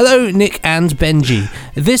 Hello, Nick and Benji.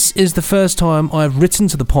 This is the first time I've written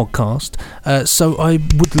to the podcast, so I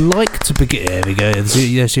would like to begin. There we go.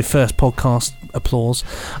 There's your first podcast applause.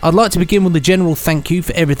 I'd like to begin with a general thank you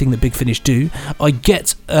for everything that Big Finish do. I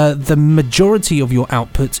get the majority of your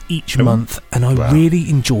output each month, and I really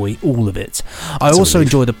enjoy all of it. I also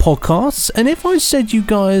enjoy the podcasts, and if I said you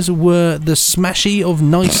guys were the smashy of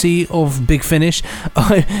nicey of Big Finish,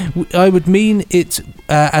 I would mean it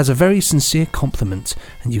as a very sincere compliment,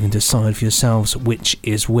 and you can decide for yourselves which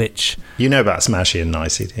is which. You know about smashy and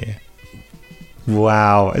nicey, do you?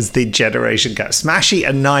 Wow, as the generation gap. Smashy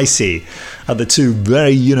and Nicey are the two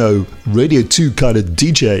very, Radio 2 kind of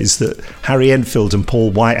DJs that Harry Enfield and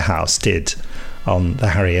Paul Whitehouse did on the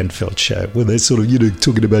Harry Enfield show, where they're sort of,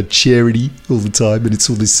 talking about charity all the time, and it's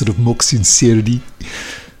all this sort of mock sincerity.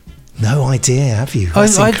 No idea, have you?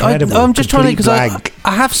 That's incredible. I'm just trying to, because I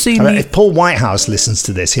have seen... if Paul Whitehouse listens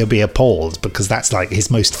to this, he'll be appalled, because that's like his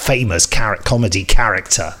most famous comedy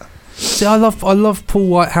character. See, I love Paul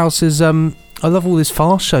Whitehouse's... I love all this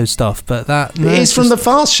Fast Show stuff, but that... No, it's from the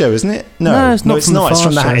Fast Show, isn't it? No, it's not.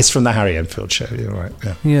 It's from the Harry Enfield show. You're right.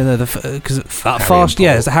 Yeah, because Fast...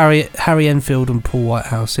 Yeah, it's Harry Enfield and Paul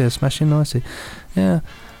Whitehouse. Yeah, smashing nicely. Yeah.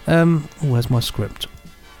 Where's my script?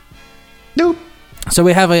 Nope. So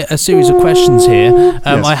we have a series of questions here. Yes.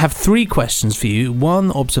 I have 3 questions for you.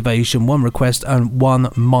 1 observation, 1 request, and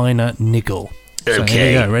 1 minor niggle. Okay. So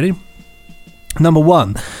here we go. Ready? Number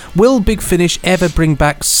 1, will Big Finish ever bring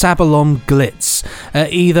back Sabalom Glitz,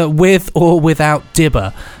 either with or without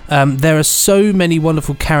Dibber? There are so many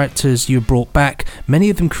wonderful characters you brought back, many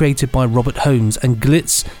of them created by Robert Holmes, and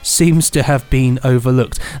Glitz seems to have been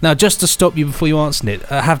overlooked. Now, just to stop you before you answer it,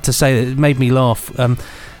 I have to say that it made me laugh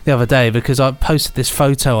the other day, because I posted this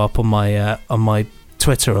photo up on my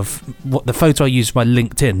Twitter of what the photo I used my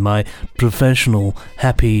LinkedIn, my professional,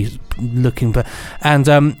 happy looking, and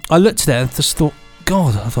I looked at it and just thought,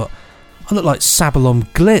 God, I look like Sabalom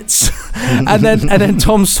Glitz. and then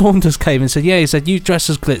Tom Saunders came and said, he said, you dress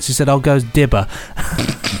as Glitz. He said, I'll go as Dibber.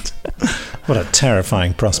 What a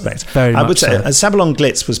terrifying prospect. Very much I would say so. Sabalom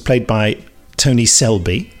Glitz was played by Tony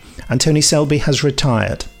Selby, and Tony Selby has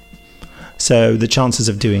retired, so the chances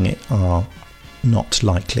of doing it are not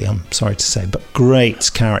likely, I'm sorry to say, but great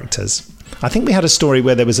characters. I think we had a story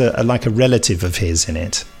where there was a relative of his in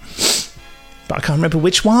it, but I can't remember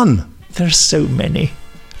which one. There are so many.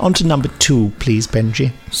 On to number 2, please,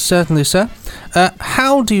 Benji. Certainly, sir.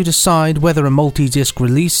 How do you decide whether a multi-disc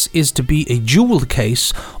release is to be a jewel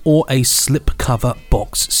case or a slipcover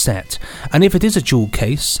box set? And if it is a jewel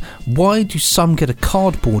case, why do some get a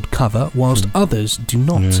cardboard cover whilst others do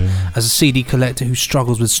not? As a CD collector who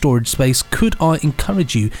struggles with storage space, could I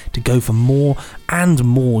encourage you to go for more and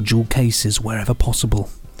more jewel cases wherever possible?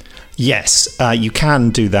 Yes, you can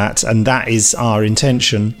do that, and that is our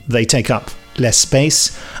intention. They take up less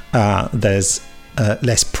space, there's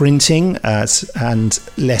less printing, and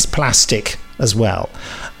less plastic as well.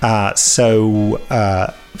 So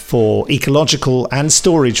for ecological and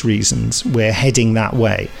storage reasons, we're heading that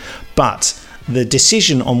way. But the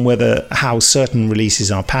decision on how certain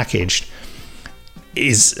releases are packaged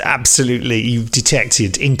is absolutely, you've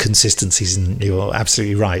detected inconsistencies, and you're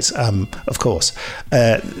absolutely right. Of course,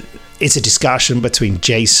 it's a discussion between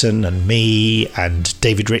Jason and me and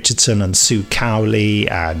David Richardson and Sue Cowley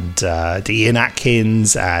and Ian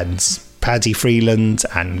Atkins and Paddy Freeland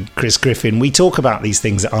and Chris Griffin, we talk about these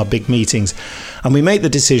things at our big meetings, and we make the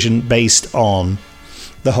decision based on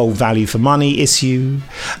the whole value for money issue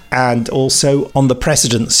and also on the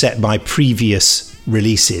precedent set by previous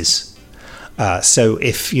releases. So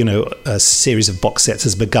if, a series of box sets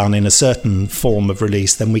has begun in a certain form of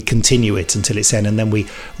release, then we continue it until its end, and then we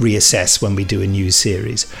reassess when we do a new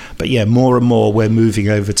series. But yeah, more and more we're moving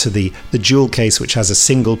over to the jewel case, which has a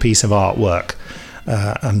single piece of artwork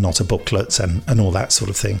and not a booklet and all that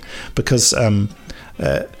sort of thing. Because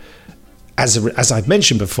as I've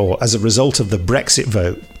mentioned before, as a result of the Brexit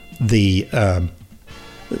vote, the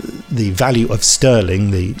value of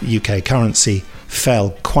sterling, the UK currency,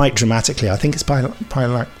 fell quite dramatically. I think it's by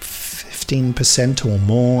like 15% or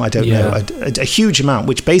more. I don't know. A huge amount,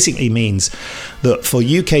 which basically means that for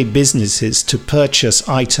UK businesses to purchase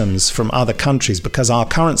items from other countries, because our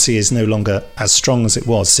currency is no longer as strong as it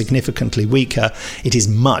was, significantly weaker, it is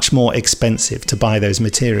much more expensive to buy those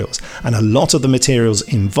materials. And a lot of the materials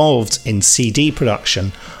involved in CD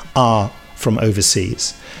production are from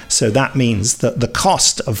overseas. So that means that the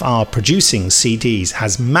cost of our producing CDs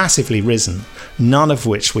has massively risen, none of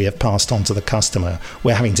which we have passed on to the customer.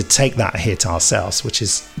 We're having to take that hit ourselves, which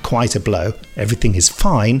is quite a blow. Everything is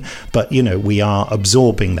fine, but we are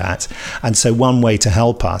absorbing that. And so one way to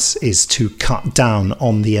help us is to cut down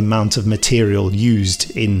on the amount of material used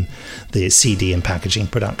in the CD and packaging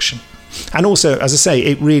production. And also, as I say,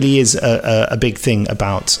 it really is a big thing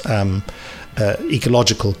about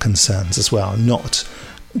ecological concerns as well, not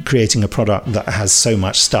creating a product that has so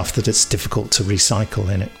much stuff that it's difficult to recycle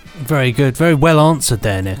in it. Very good. Very well answered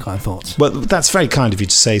there, Nick, I thought. Well, that's very kind of you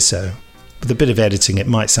to say so. With a bit of editing, it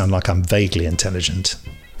might sound like I'm vaguely intelligent.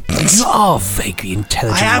 You are vaguely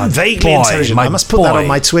intelligent. I am vaguely intelligent. I must put that on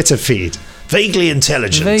my Twitter feed. Vaguely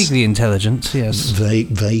intelligent. Vaguely intelligent, yes.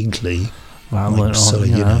 Vaguely. Well, it's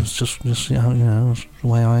just that's the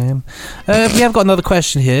way I am. We have got another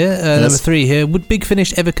question here, number 3 here. Would Big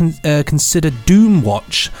Finish ever consider Doom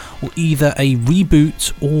Watch, or either a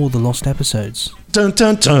reboot or the lost episodes? Dun,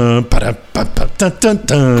 dun, dun, dun, dun, dun,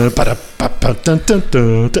 dun,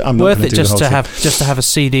 I'm not worth it just to have a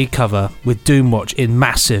CD cover with Doom Watch in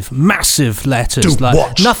massive letters. Doom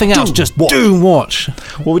Watch. Nothing else, just Doom Watch.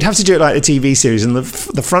 Well, we'd have to do it like the TV series, and the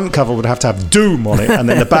front cover would have to have Doom on it, and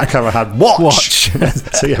then the back cover had Watch.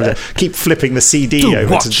 So you have to keep flipping the CD Doom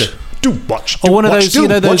over Watch. to Doom Watch. Or one of those,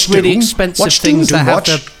 those really expensive watch things Doom, that have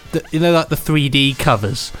watch. like the 3D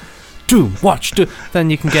covers. Doom Watch. Then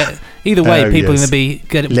you can get either way. People are going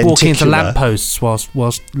to be walking into lampposts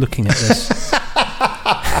whilst looking at this.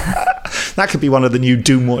 That could be one of the new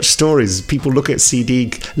Doom Watch stories. People look at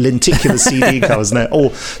lenticular CD covers, and they're all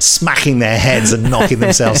smacking their heads and knocking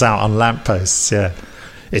themselves out on lampposts. Yeah.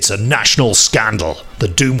 It's a national scandal. The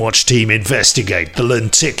Doom Watch team investigate the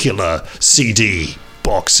lenticular CD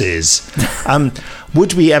boxes.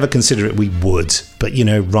 Would we ever consider it? We would. But,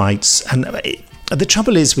 rights. And the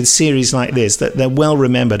trouble is with series like this, that they're well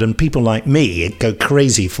remembered, and people like me go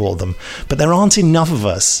crazy for them. But there aren't enough of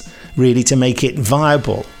us, really, to make it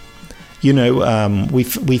viable. We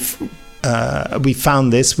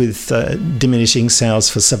found this with diminishing sales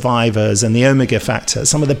for Survivors and the Omega Factor.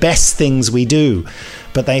 Some of the best things we do,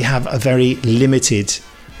 but they have a very limited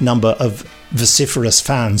number of vociferous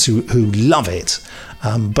fans who love it.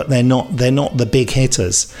 But they're not the big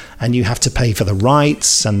hitters, and you have to pay for the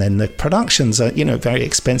rights, and then the productions are very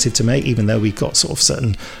expensive to make, even though we've got sort of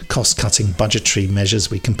certain cost-cutting budgetary measures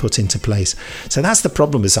we can put into place. So that's the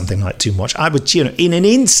problem with something like Doom Watch. I would, in an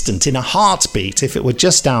instant, in a heartbeat, if it were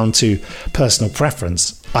just down to personal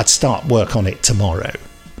preference, I'd start work on it tomorrow.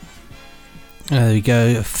 There we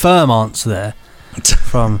go. A firm answer there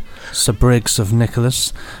from Sir Briggs of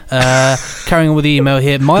Nicholas. Carrying on with the email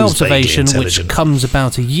here. My observation, which comes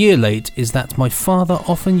about a year late, is that my father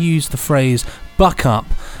often used the phrase buck up,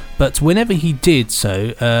 but whenever he did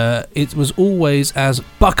so, it was always as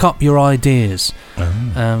buck up your ideas.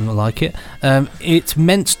 I like it. It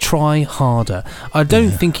meant try harder. I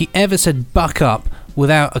don't think he ever said buck up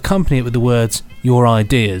without accompanying it with the words your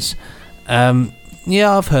ideas.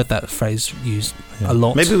 Yeah, I've heard that phrase used a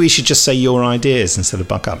lot. Maybe we should just say your ideas instead of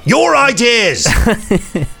buck up. Your ideas!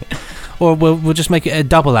 Or we'll just make it a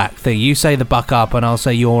double act thing. You say the buck up and I'll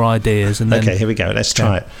say your ideas. And then okay, here we go. Let's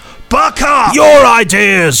try it. Buck up! Your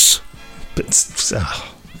ideas! But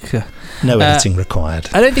no editing required.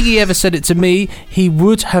 I don't think he ever said it to me. He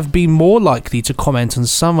would have been more likely to comment on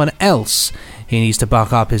someone else. He needs to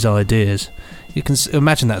buck up his ideas. You can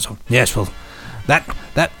imagine that song. Yes, well, that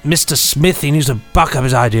Mr. Smith, he needs to buck up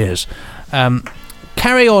his ideas.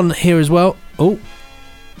 Carry on here as well. Oh.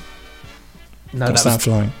 No, What's that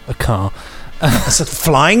flying? A car. It's a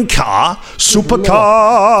flying car,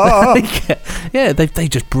 supercar. Yeah, they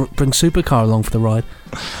just bring supercar along for the ride.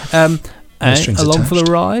 Along for the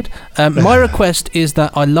ride. My request is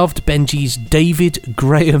that I loved Benji's David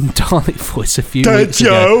Graham Dalek voice a few weeks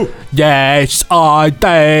ago. Yes, I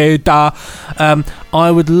did.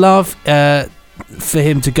 I would love for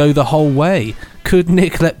him to go the whole way. Could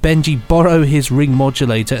Nick let Benji borrow his ring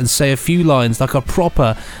modulator and say a few lines like a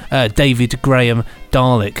proper David Graham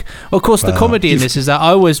Dalek? Of course, the comedy in this is that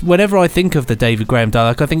whenever I think of the David Graham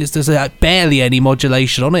Dalek, I think there's barely any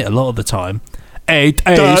modulation on it a lot of the time. It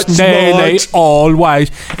is nearly always.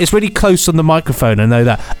 It's really close on the microphone, I know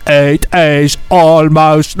that. It is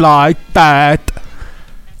almost like that.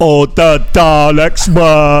 Or the Daleks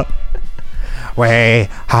were. We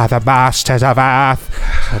are the masters of Earth.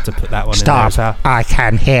 I had to put that one in there. Stop. I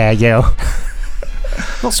can hear you.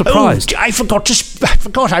 Not surprised. Oh, I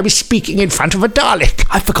forgot I was speaking in front of a Dalek.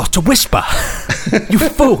 I forgot to whisper. You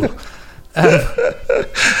fool.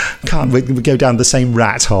 Can't we go down the same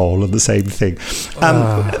rat hole and the same thing?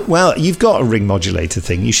 Well, you've got a ring modulator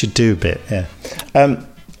thing. You should do a bit. Yeah.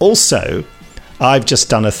 Also, I've just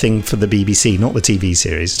done a thing for the BBC, not the TV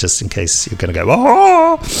series, just in case you're going to go,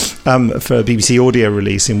 for a BBC audio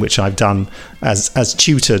release in which I've done, as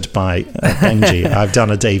tutored by Benji, I've done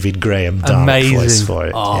a David Graham Dalek voice for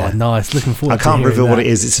it. Oh, yeah. Nice. Looking forward to it. I can't reveal what it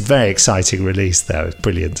is. It's a very exciting release, though. It's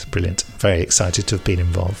brilliant. Very excited to have been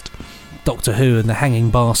involved. Doctor Who and the Hanging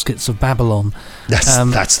Baskets of Babylon.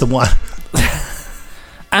 That's the one.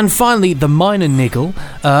 And finally, the minor niggle.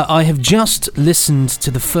 I have just listened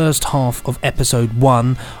to the first half of episode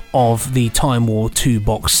 1 of the Time War 2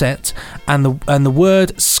 box set, and the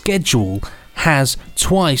word schedule has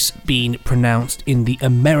twice been pronounced in the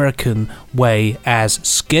American way as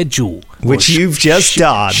schedule, which you've just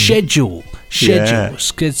done. Schedule. Yeah.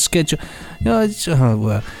 Schedule.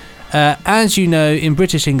 As you know, in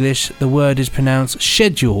British English, the word is pronounced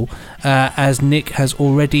schedule, as Nick has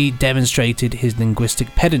already demonstrated his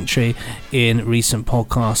linguistic pedantry in recent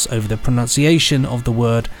podcasts over the pronunciation of the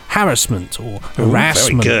word harassment or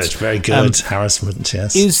harassment. Very good. Harassment,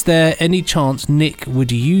 yes. Is there any chance Nick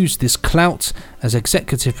would use this clout as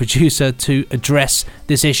executive producer to address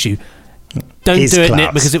this issue? Don't do it,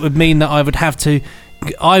 Nick, because it would mean that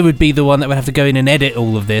I would be the one that would have to go in and edit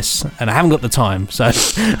all of this, and I haven't got the time. So,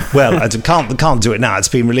 well, I can't do it now. It's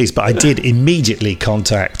been released, but I did immediately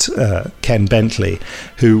contact Ken Bentley,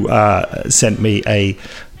 who sent me a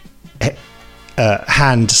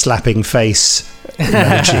hand slapping face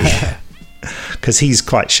emoji. Because he's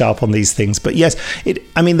quite sharp on these things. But yes,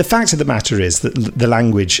 the fact of the matter is that the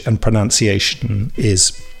language and pronunciation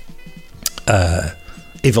is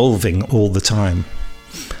evolving all the time.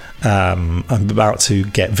 I'm about to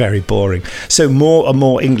get very boring. So more and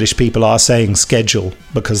more English people are saying schedule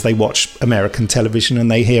because they watch American television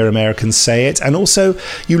and they hear Americans say it. And also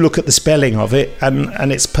you look at the spelling of it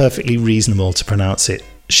and it's perfectly reasonable to pronounce it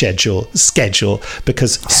schedule,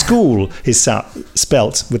 because school is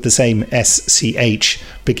spelt with the same SCH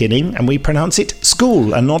beginning, and we pronounce it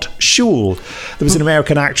school and not shul. There was an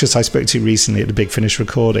American actress I spoke to recently at the Big Finish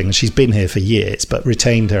recording, and she's been here for years but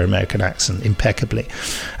retained her American accent impeccably,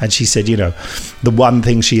 and she said, the one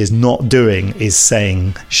thing she is not doing is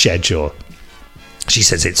saying schedule. She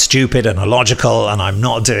says it's stupid and illogical and I'm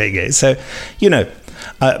not doing it. So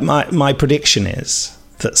my prediction is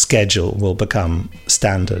that schedule will become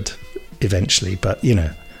standard eventually, but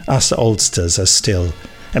us oldsters are still.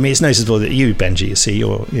 It's noticeable that you, Benji, you see,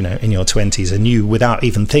 you're in your 20s, and you, without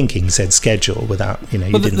even thinking, said schedule without you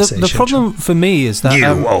didn't say schedule. The problem for me is that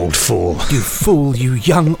you old fool, you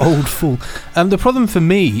young old fool. The problem for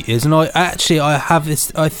me is, and I have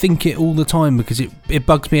this, I think it all the time because it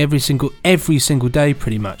bugs me every single day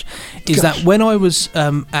pretty much. Is that when I was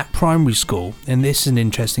at primary school, and this is an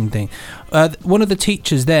interesting thing, one of the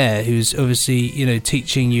teachers there, who's obviously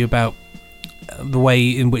teaching you about the way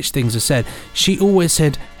in which things are said, she always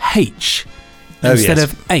said H instead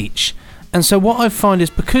of H. And so what I find is,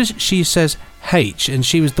 because she says H, and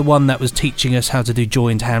she was the one that was teaching us how to do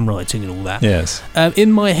joined handwriting and all that. Yes.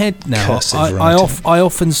 In my head now, I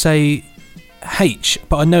often say H,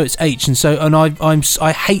 but I know it's H, and so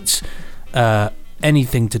I hate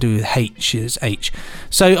anything to do with H is H.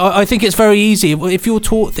 So I think it's very easy if you're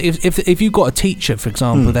taught, if you've got a teacher, for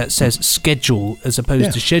example, that says schedule as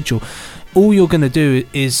opposed to schedule, all you're going to do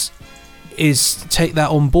is take that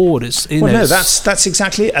on board. That's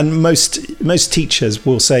exactly it. And most teachers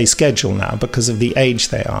will say schedule now because of the age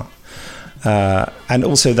they are. And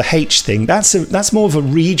also the H thing, that's more of a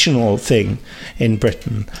regional thing in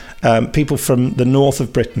Britain. People from the north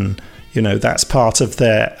of Britain That's part of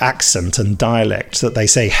their accent and dialect, that they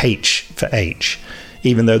say H for H,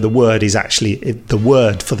 even though the word is actually, the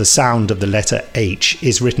word for the sound of the letter H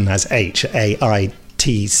is written as H,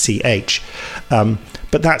 A-I-T-C-H.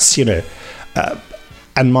 But that's,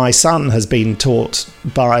 and my son has been taught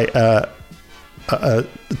by a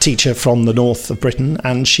teacher from the north of Britain,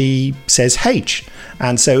 and she says H.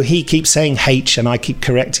 And so he keeps saying H, and I keep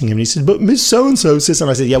correcting him. And he says, but Miss So-and-so says, and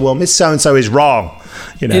I said, yeah, well, Miss So-and-so is wrong.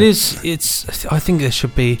 I think there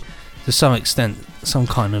should be, to some extent, some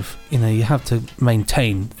kind of, you have to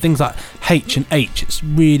maintain things like H and H. It's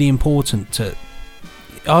really important to,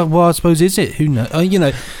 I suppose, is it? Who knows?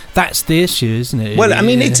 That's the issue, isn't it? Well, I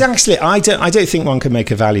mean, it's actually, I don't think one can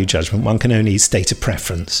make a value judgment. One can only state a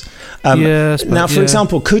preference. Now, for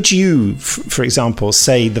example, could you, for example,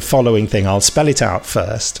 say the following thing? I'll spell it out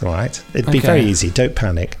first, all right? It'd be very easy. Don't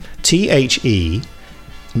panic. T-H-E,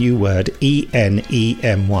 new word,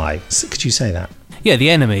 E-N-E-M-Y. So could you say that? Yeah,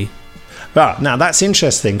 the enemy. Now, that's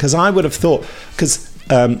interesting, because I would have thought, because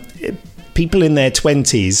people in their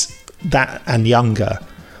 20s and younger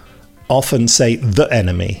often say the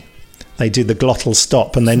enemy. They do the glottal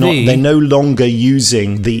stop, and they're no longer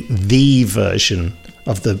using the version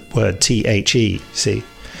of the word T-H-E. See,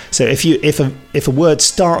 so if a word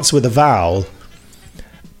starts with a vowel,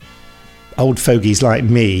 old fogies like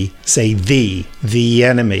me say the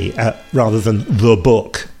enemy rather than the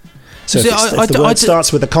book. So if the word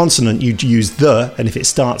starts with a consonant, you use the, and if it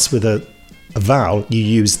starts with a vowel, you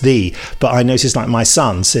use the. But I noticed, like, my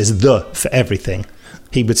son says the for everything.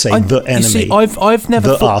 He would say the enemy. You see, I've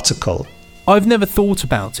never article. I've never thought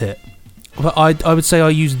about it, but I would say I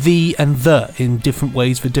use the and the in different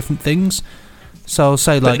ways for different things. So I'll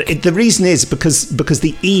say, like, but the reason is because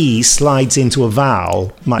the E slides into a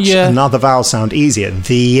vowel, another vowel sound easier.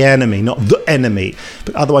 The enemy, not the enemy.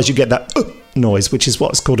 But otherwise you get that noise, which is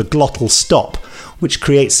what's called a glottal stop, which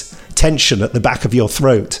creates tension at the back of your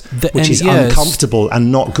throat, which is uncomfortable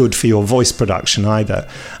and not good for your voice production either.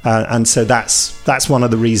 And so that's one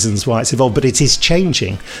of the reasons why it's evolved. But it is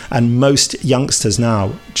changing, and most youngsters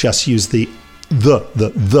now just use the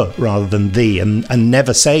rather than the, and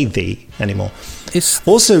never say the anymore.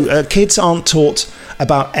 Also, kids aren't taught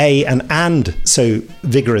about a and so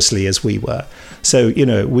vigorously as we were. So,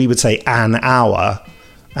 we would say an hour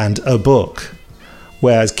and a book,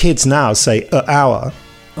 whereas kids now say a hour.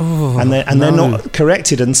 They're not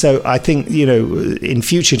corrected. And so I think, in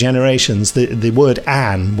future generations, the word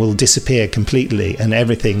an will disappear completely, and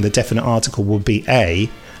everything, the definite article, will be a,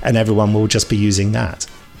 and everyone will just be using that.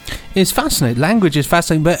 It's fascinating. Language is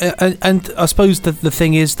fascinating, but and I suppose the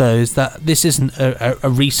thing is, though, is that this isn't a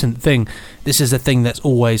recent thing. This is a thing that's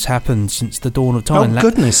always happened since the dawn of time. Oh,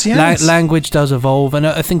 goodness, yes. Language does evolve, and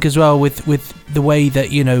I think as well with the way that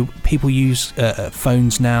people use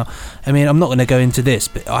phones now. I mean, I'm not going to go into this,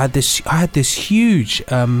 but I had this huge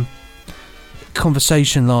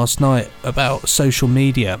conversation last night about social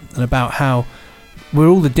media and about how we're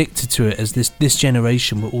all addicted to it. As this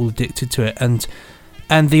generation, we're all addicted to it, and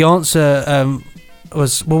the answer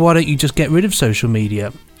was, well, why don't you just get rid of social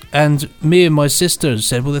media? And me and my sister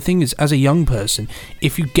said, well, the thing is, as a young person,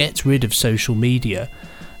 if you get rid of social media,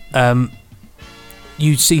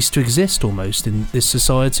 you cease to exist almost in this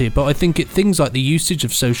society. But I think things like the usage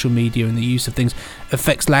of social media and the use of things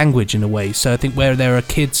affects language in a way. So I think where there are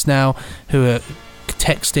kids now who are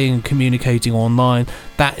texting and communicating online,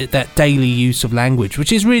 that daily use of language,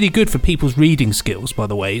 which is really good for people's reading skills, by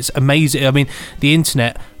the way. It's amazing. I mean, the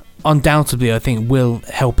internet undoubtedly, I think, will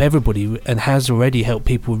help everybody and has already helped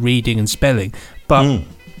people with reading and spelling. But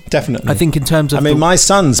definitely, I think in terms of, my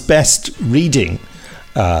son's best reading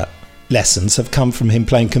lessons have come from him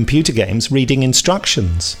playing computer games, reading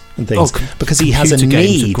instructions and things, because he has a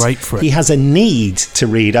need. He has a need to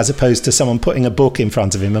read, as opposed to someone putting a book in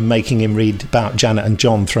front of him and making him read about Janet and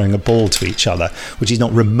John throwing a ball to each other, which he's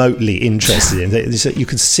not remotely interested in. You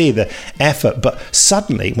can see the effort, but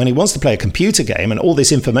suddenly when he wants to play a computer game and all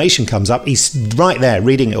this information comes up, he's right there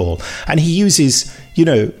reading it all, and he uses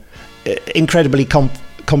incredibly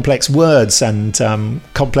complex words and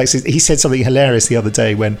complex. He said something hilarious the other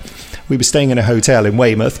day when we were staying in a hotel in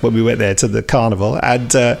Weymouth when we went there to the carnival,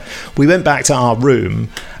 and we went back to our room,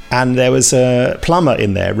 and there was a plumber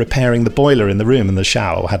in there repairing the boiler in the room, and the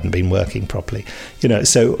shower hadn't been working properly,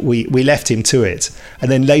 so we left him to it.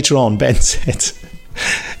 And then later on, Ben said,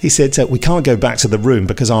 he said, we can't go back to the room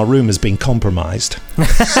because our room has been compromised.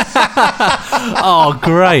 Oh,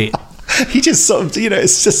 great. He just sort of,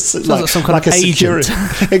 it's just like some kind of agent.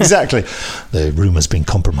 Exactly. The room has been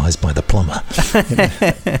compromised by the plumber.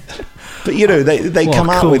 But, they What come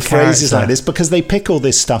a out cool with phrases character. like this because they pick all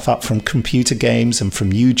this stuff up from computer games and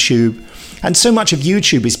from YouTube. And so much of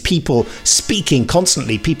YouTube is people speaking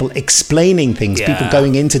constantly, people explaining things, Yeah. people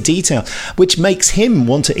going into detail, which makes him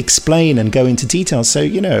want to explain and go into detail. So,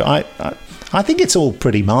 I think it's all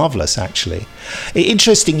pretty marvellous, actually.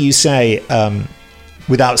 Interesting you say,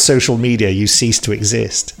 without social media, you cease to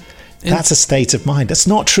exist. That's a state of mind. That's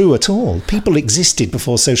not true at all. People existed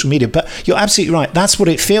before social media, but you're absolutely right. That's what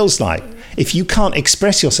it feels like. If you can't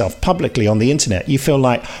express yourself publicly on the internet, you feel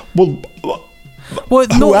like, who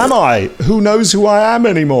am I? Who knows who I am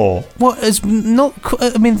anymore? Well, it's not.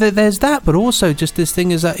 I mean, there's that, but also just this thing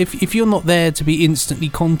is that if you're not there to be instantly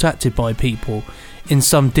contacted by people in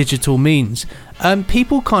some digital means,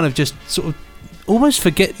 people kind of just sort of almost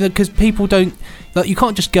forget, because people don't, like, you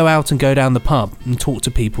can't just go out and go down the pub and talk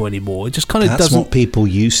to people anymore. It just kind of doesn't. That's what people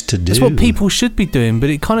used to do. That's what people should be doing, but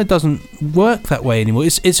it kind of doesn't work that way anymore.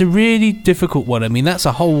 It's a really difficult one. I mean, that's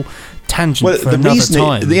a whole tangent for another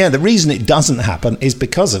time. The reason it doesn't happen is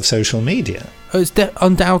because of social media. It's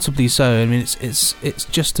undoubtedly so. I mean, it's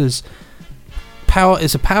just as power.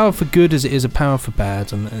 It's a power for good as it is a power for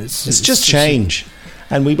bad, and it's just change,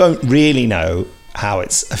 and we won't really know how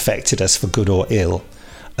it's affected us for good or ill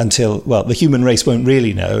until, the human race won't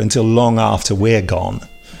really know until long after we're gone.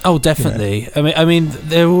 Oh, definitely. I mean,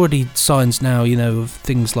 there are already signs now, of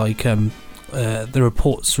things like the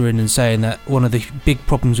reports are in and saying that one of the big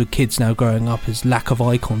problems with kids now growing up is lack of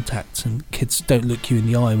eye contact, and kids don't look you in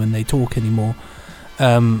the eye when they talk anymore.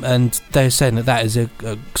 And they're saying that is a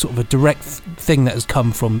sort of a direct thing that has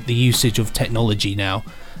come from the usage of technology now.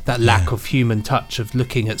 That lack of human touch, of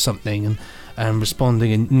looking at something and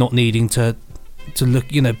responding and not needing to look,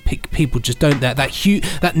 people just don't,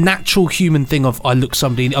 that natural human thing of, I look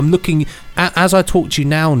somebody, I'm looking as I talk to you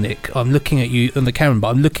now, Nick, I'm looking at you on the camera, but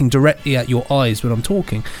I'm looking directly at your eyes when I'm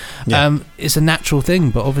talking. It's a natural thing,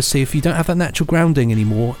 but obviously if you don't have that natural grounding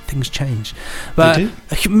anymore, things change. But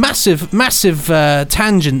a massive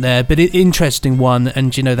tangent there, but an interesting one,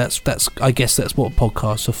 and that's I guess that's what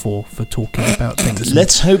podcasts are for talking about things.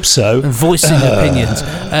 Let's hope so. And voicing opinions.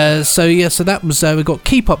 So that was we got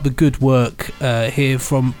keep up the good work here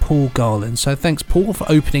from Paul Garland. So thanks, Paul, for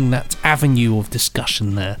opening that avenue of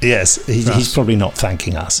discussion there. Yes, he's probably not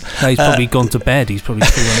thanking us. No, he's probably gone to bed. He's probably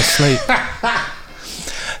still asleep.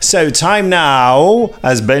 So time now,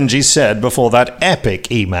 as Benji said before that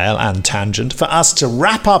epic email and tangent, for us to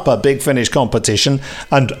wrap up a Big Finish competition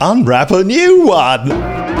and unwrap a new one.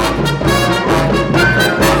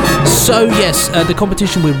 So yes, the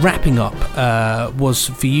competition we're wrapping up was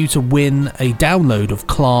for you to win a download of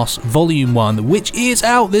Class Volume 1, which is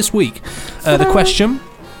out this week. The question,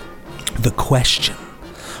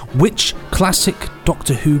 which classic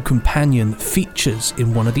Doctor Who companion features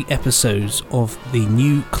in one of the episodes of the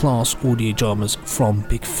new Class audio dramas from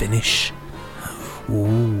Big Finish?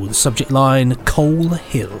 Ooh, the subject line, Coal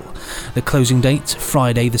Hill. The closing date,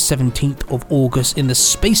 Friday the 17th of August in the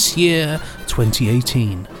space year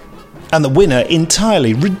 2018. And the winner,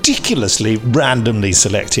 entirely, ridiculously, randomly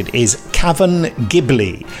selected, is Cavan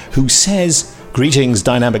Ghibli, who says, "Greetings,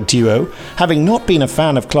 dynamic duo. Having not been a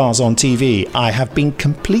fan of Class on TV, I have been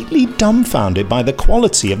completely dumbfounded by the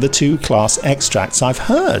quality of the 2 Class extracts I've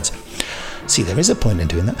heard." See, there is a point in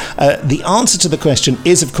doing that. The answer to the question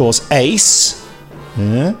is, of course, Ace.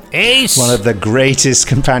 Ace! One of the greatest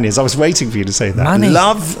companions. I was waiting for you to say that. Money.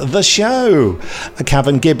 Love the show.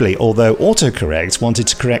 Cavan Ghibli, although autocorrect wanted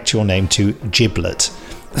to correct your name to Giblet.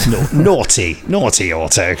 Naughty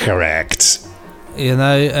autocorrect.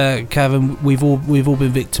 Cavan, we've all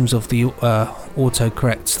been victims of the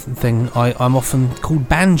autocorrect thing. I'm often called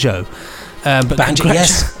Banjo. But Banjo,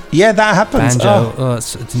 yes. Yeah, that happens. Banjo,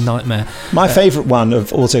 it's a nightmare. My favourite one of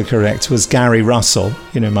autocorrect was Gary Russell,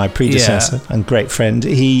 my predecessor and great friend.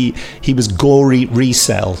 He was Gory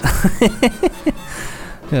Resell.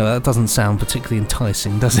 That doesn't sound particularly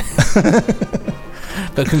enticing, does it?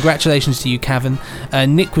 But congratulations to you, Cavan.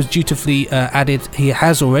 Nick was dutifully added. He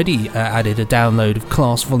has already added a download of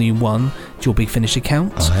Class Volume 1 to your Big Finish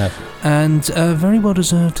account. I have. And very well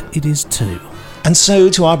deserved it is too. And so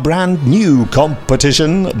to our brand new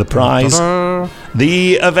competition, the prize,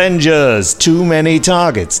 The Avengers, Too Many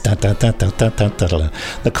Targets.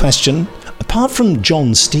 The question, apart from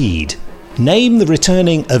John Steed, name the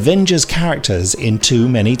returning Avengers characters in Too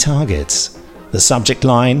Many Targets. The subject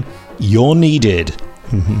line, you're needed.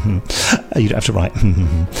 You'd have to write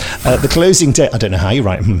the closing date, I don't know how you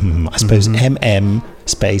write I suppose MM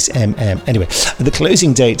space MM. Anyway, the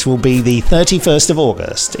closing date will be the 31st of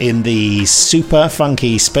August in the super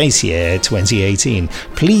funky space year 2018.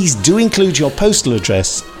 Please do include your postal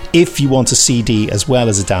address if you want a CD as well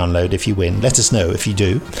as a download if you win. Let us know if you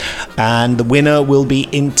do. And the winner will be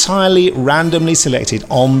entirely randomly selected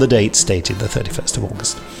on the date stated, the 31st of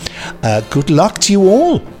August. Good luck to you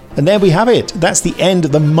all. And there we have it. That's the end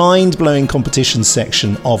of the mind-blowing competition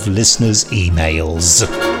section of listeners' emails.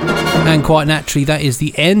 And quite naturally, that is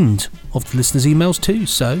the end of the listeners' emails too.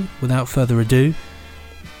 So, without further ado,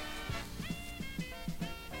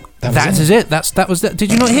 that is it. That was that.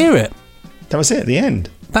 Did you not hear it? That was it. The end.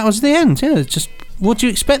 That was the end. Yeah. Just what do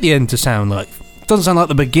you expect the end to sound like? Doesn't sound like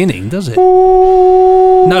the beginning, does it?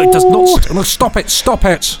 No, it does not. No, stop it! Stop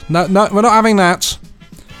it! No, we're not having that.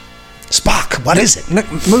 Spark, what is it?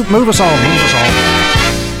 Move us on.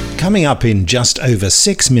 Coming up in just over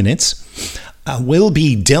 6 minutes, we'll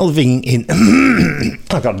be delving in...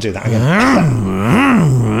 I've got to do that again.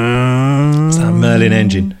 It's that Merlin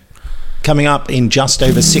engine. Coming up in just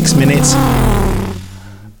over 6 minutes,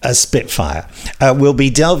 a Spitfire. We'll be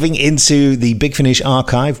delving into the Big Finish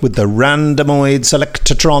archive with the Randomoid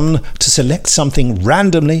Selectatron to select something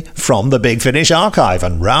randomly from the Big Finish archive.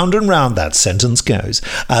 And round that sentence goes.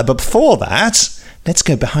 But before that, let's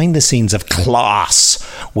go behind the scenes of Class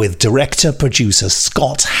with director-producer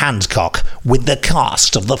Scott Handcock with the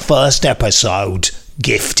cast of the first episode,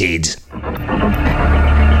 Gifted.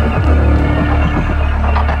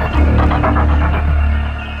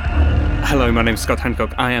 Hello, my name's Scott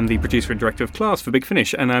Hancock. I am the producer and director of Class for Big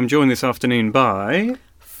Finish, and I'm joined this afternoon by...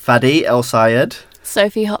 Fadi El Sayed,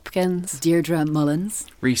 Sophie Hopkins, Deirdre Mullins,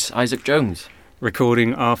 Rhys Isaac Jones.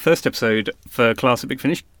 Recording our first episode for Class at Big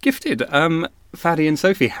Finish, Gifted. Fadi and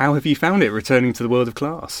Sophie, how have you found it returning to the world of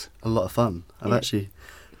Class? A lot of fun. I've actually...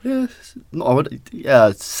 sad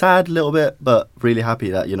a little bit, but really happy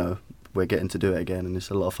that, we're getting to do it again, and it's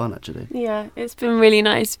a lot of fun, actually. Yeah, it's been really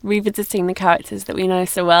nice revisiting the characters that we know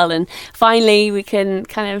so well, and finally we can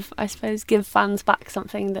kind of, I suppose, give fans back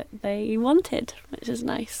something that they wanted, which is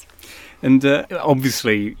nice. And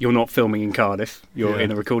obviously you're not filming in Cardiff, you're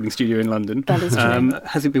in a recording studio in London. That is true.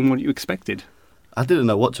 Has it been what you expected? I didn't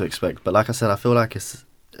know what to expect, but like I said, I feel like it's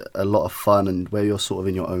a lot of fun, and where you're sort of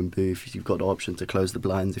in your own booth, you've got the option to close the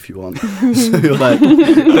blinds if you want. So you're like, don't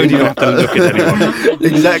even have to look at anyone.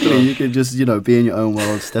 Exactly, you can just be in your own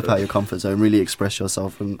world, step out your comfort zone, really express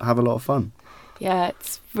yourself, and have a lot of fun. Yeah,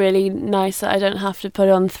 it's really nice that I don't have to put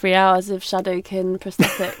on 3 hours of Shadowkin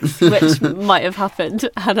prosthetics, which might have happened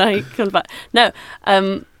had I come back. No,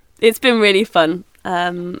 it's been really fun,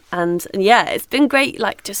 and yeah, it's been great.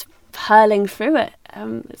 Like just hurling through it.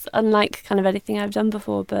 It's unlike kind of anything I've done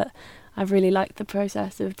before, but I've really liked the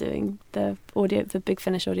process of doing the Big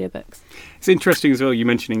Finish audiobooks. It's interesting as well, you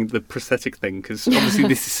mentioning the prosthetic thing, because obviously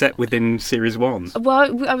this is set within Series 1.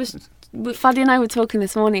 Well, Fadi and I were talking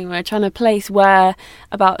this morning, we were trying to place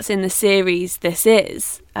whereabouts in the series this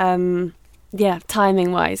is,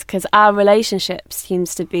 timing-wise, because our relationship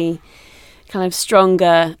seems to be kind of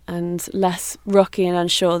stronger and less rocky and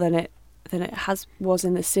unsure than it was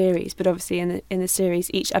in the series, but obviously in the series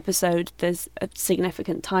each episode there's a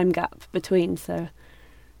significant time gap between, so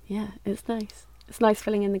yeah, it's nice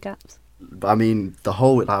filling in the gaps. I mean,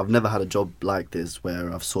 I've never had a job like this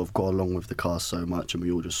where I've sort of got along with the cast so much, and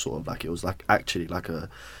we all just sort of it was actually like a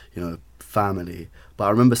family. But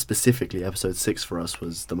I remember specifically episode 6 for us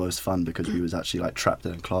was the most fun because we was actually trapped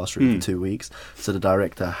in a classroom for 2 weeks. So the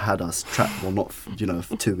director had us trapped, well, not for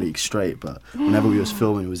 2 weeks straight, but whenever we was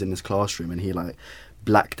filming, we was in this classroom, and he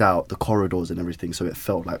blacked out the corridors and everything, so it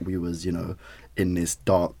felt like we was in this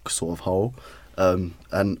dark sort of hole.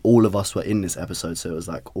 And all of us were in this episode, so it was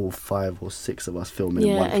all 5 or 6 of us filming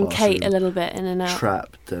in one classroom. Yeah, and Kate a little bit in and out.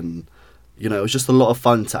 Trapped, and it was just a lot of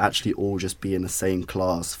fun to actually all just be in the same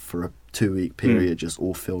class for a 2-week period, just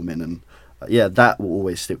all filming, and that will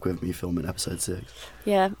always stick with me, filming episode 6.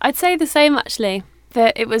 Yeah, I'd say the same actually,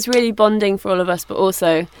 that it was really bonding for all of us, but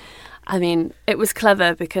also, I mean, it was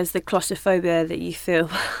clever because the claustrophobia that you feel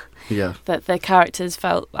that the characters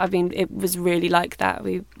felt, I mean, it was really like that.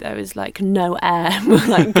 There was no air, we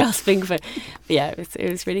were gasping for, it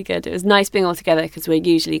was really good. It was nice being all together because we're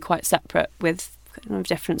usually quite separate with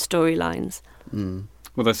different storylines.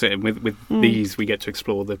 Well, that's it. With these, we get to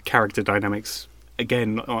explore the character dynamics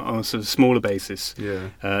again on a sort of smaller basis.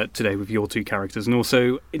 Today with your 2 characters, and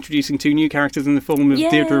also introducing 2 new characters in the form of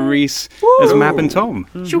Deirdre and Rhys as Mab and Tom.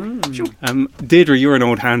 Deirdre, you're an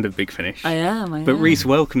old hand at Big Finish. I am. But Rhys,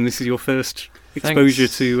 welcome. This is your first exposure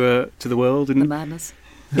to the world and the madness.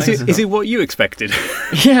 Is it what you expected?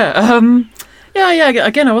 Yeah.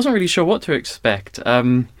 Again, I wasn't really sure what to expect.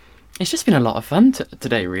 It's just been a lot of fun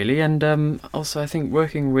today, really, and also I think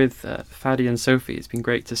working with Fadi and Sophie, it's been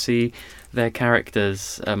great to see their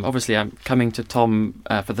characters. Obviously, I'm coming to Tom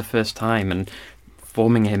for the first time, and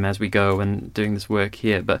forming him as we go and doing this work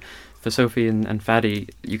here. But for Sophie and Fadi,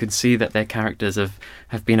 you can see that their characters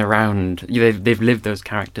have been around. They've lived those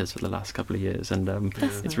characters for the last couple of years, and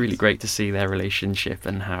it's really great to see their relationship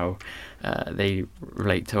and how they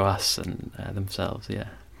relate to us and themselves. Yeah.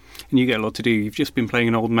 And you get a lot to do. You've just been playing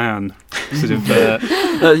an old man, sort of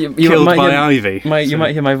killed by Ivy. You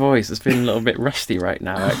might hear my voice. It's been a little bit rusty right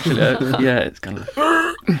now, actually. It's kind of.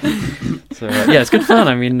 So it's good fun.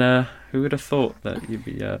 I mean, who would have thought that you'd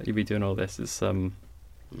be doing all this? It's a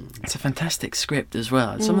fantastic script as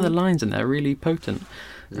well. Some of the lines in there are really potent.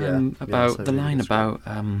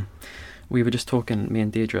 We were just talking, me and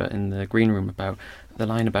Deirdre, in the green room about the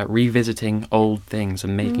line about revisiting old things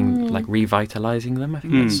and making, revitalising them. I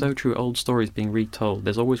think that's so true. Old stories being retold.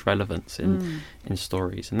 There's always relevance in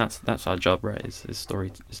stories, and that's our job, right? Is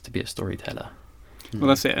to be a storyteller. Well,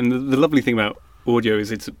 that's it. And the lovely thing about audio is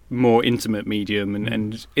it's a more intimate medium,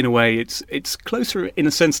 and in a way it's closer in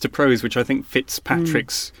a sense to prose, which I think fits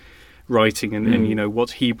Patrick's writing and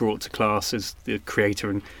what he brought to Class as the creator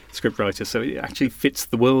and scriptwriter. So it actually fits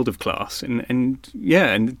the world of Class. And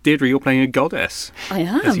Deirdre, you're playing a goddess. I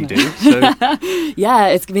am. As you do. So. Yeah,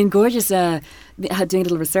 it's been gorgeous doing a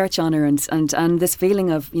little research on her and this feeling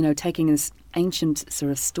of, taking this ancient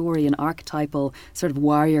sort of story and archetypal sort of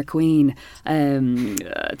warrior queen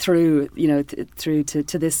through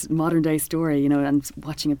to this modern day story, and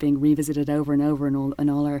watching it being revisited over and over and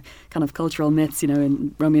all our kind of cultural myths,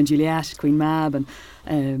 in Romeo and Juliet, Queen Mab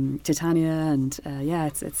and Titania, and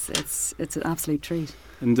it's an absolute treat.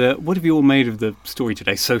 And what have you all made of the story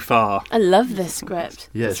today so far? I love this script.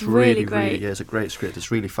 Yeah, it's really great. It's a great script. It's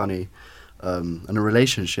really funny. And the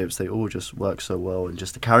relationships, they all just work so well, and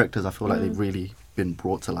just the characters, I feel like they've really been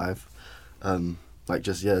brought to life.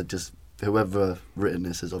 Just whoever written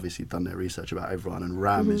this has obviously done their research about everyone, and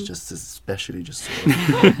Ram is just especially just sort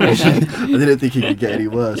of I didn't think he could get any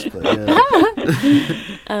worse, but yeah.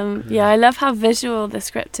 I love how visual the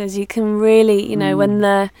script is. You can really,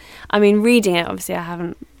 reading it, obviously I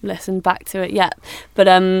haven't listened back to it yet, but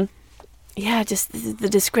just the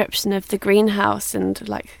description of the greenhouse and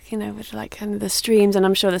with kind of the streams, and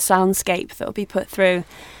I'm sure the soundscape that will be put through.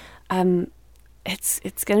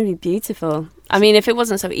 It's going to be beautiful. I mean, if it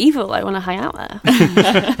wasn't so evil, I want to hang out there.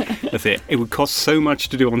 That's it. It would cost so much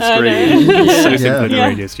to do on screen. It's so simple in a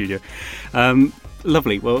radio studio.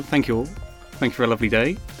 Lovely. Well, thank you all. Thank you for a lovely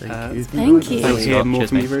day. Thank you. Thank you. We'll hear more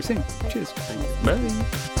from you very soon. Cheers. Bye.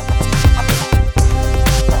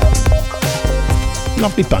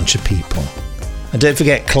 Lovely bunch of people. And don't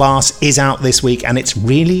forget, Class is out this week, and it's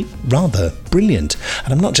really rather brilliant.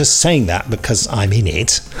 And I'm not just saying that because I'm in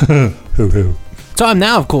it. Time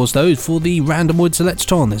now, of course, though, for the Random Word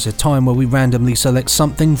Select-on. It's a time where we randomly select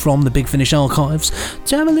something from the Big Finish archives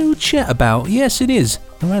to have a little chat about. Yes, it is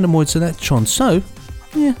a Random Word Select-on. So,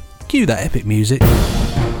 cue that epic music.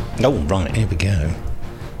 Oh, right, here we go.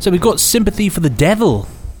 So we've got Sympathy for the Devil.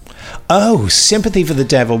 Oh, Sympathy for the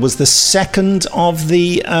Devil was the second of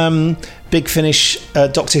the Big Finish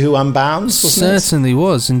Doctor Who Unbound, wasn't it? Certainly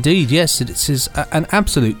was, indeed. Yes, it is an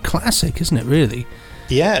absolute classic, isn't it, really?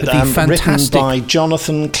 Yeah, written by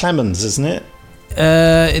Jonathan Clemens, isn't it?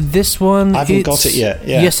 This one... I haven't got it yet.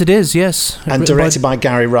 Yeah. Yes, it is, yes. And directed by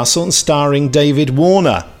Gary Russell and starring David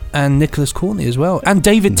Warner. And Nicholas Courtney as well. And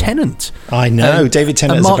David Tennant. I know, David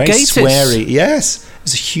Tennant is a very Gatiss. sweary... Yes, it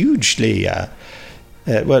was hugely...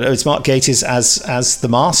 it was Mark Gatiss as the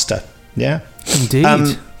Master. Yeah.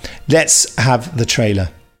 Indeed. Let's have the trailer.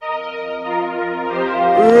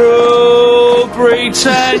 Rule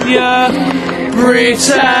Britannia,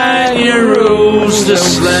 Britannia rules the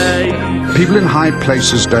slave. People in high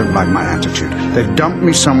places don't like my attitude. They've dumped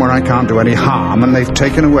me somewhere I can't do any harm, and they've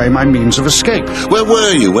taken away my means of escape. Where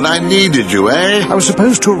were you when I needed you, eh? I was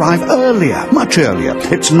supposed to arrive earlier, much earlier.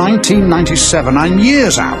 It's 1997. I'm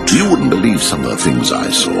years out. You wouldn't believe some of the things I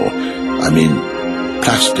saw. I mean,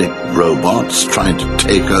 plastic robots trying to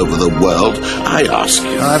take over the world. I ask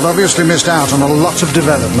you. I've obviously missed out on a lot of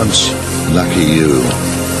developments. Lucky you.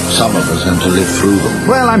 Some of us have to live through them.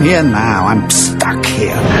 Well, I'm here now. I'm stuck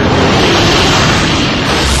here now.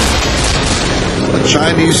 The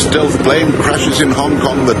Chinese stealth plane crashes in Hong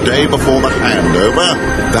Kong the day before the handover.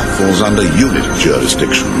 That falls under unit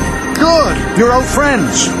jurisdiction. Good. You're old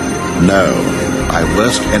friends. No, my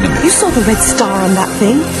worst enemy. You saw the red star on that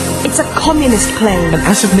thing? It's a communist plane. And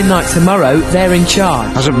as of midnight tomorrow, they're in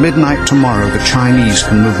charge. As of midnight tomorrow, the Chinese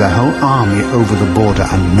can move their whole army over the border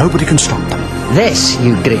and nobody can stop them. This,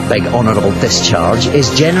 you great big honourable discharge, is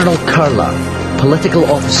General Curler, political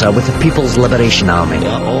officer with the People's Liberation Army. We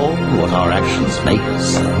are all what our actions make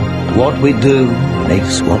us. What we do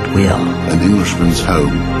makes what we are. An Englishman's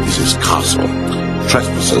home is his castle.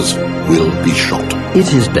 Trespassers will be shot.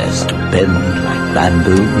 It is best to bend like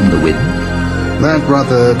bamboo in the wind. That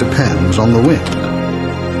rather depends on the wind.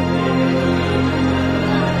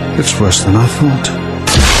 It's worse than I thought.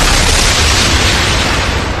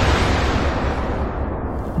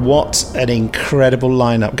 What an incredible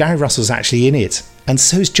lineup. Gary Russell's actually in it. And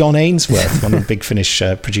so's John Ainsworth, one of the Big Finish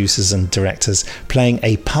producers and directors, playing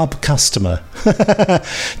a pub customer.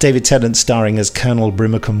 David Tennant starring as Colonel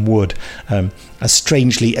Brimacombe Wood, a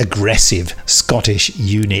strangely aggressive Scottish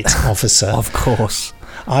unit officer. Of course.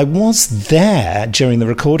 I was there during the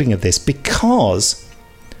recording of this because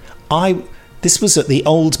this was at the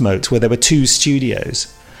Old Moat where there were 2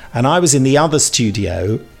 studios. And I was in the other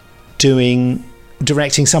studio directing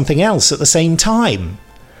something else at the same time.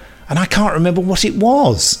 And I can't remember what it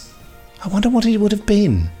was. I wonder what it would have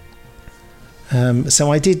been.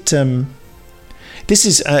 So I did... everyone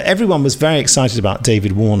was very excited about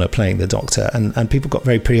David Warner playing the Doctor, and people got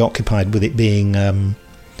very preoccupied with it being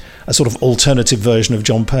a sort of alternative version of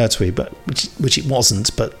John Pertwee, but which it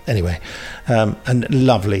wasn't. But anyway, and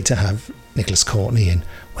lovely to have Nicholas Courtney in.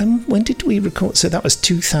 When did we record? So that was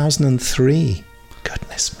 2003.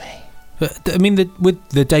 Goodness me. But I mean, with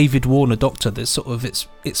the David Warner Doctor, there's sort of it's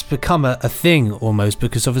become a thing almost,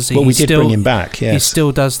 because obviously we did bring him back. Yes, he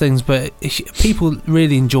still does things, but people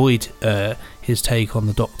really enjoyed his take on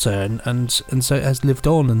the Doctor, and so it has lived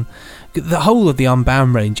on. And the whole of the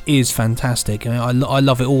Unbound range is fantastic. I mean, I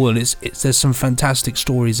love it all, and there's some fantastic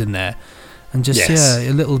stories in there. And just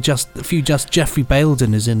a few Jeffrey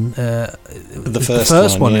Baildon is in the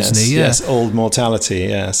first one, yes, isn't he? Yeah. Yes, Old Mortality,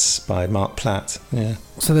 yes, by Mark Platt. Yeah.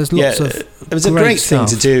 So there's lots of. It was a great thing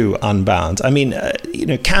to do, Unbound. I mean,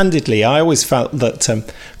 candidly, I always felt that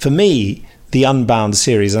for me, the Unbound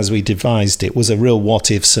series, as we devised it, was a real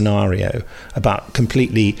what-if scenario about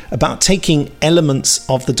taking elements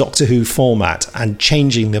of the Doctor Who format and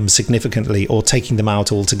changing them significantly or taking them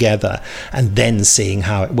out altogether and then seeing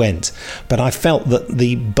how it went. But I felt that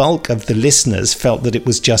the bulk of the listeners felt that it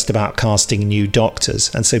was just about casting new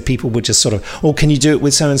Doctors, and so people were just sort of, can you do it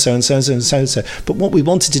with so-and-so and so-and-so and so-and-so? But what we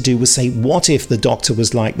wanted to do was say, what if the Doctor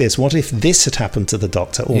was like this? What if this had happened to the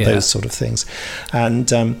Doctor? All those sort of things. And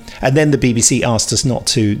then the BBC asked us not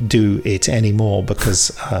to do it anymore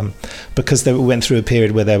because we went through a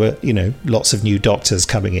period where there were lots of new Doctors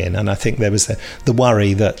coming in, and I think there was the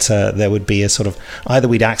worry that there would be a sort of, either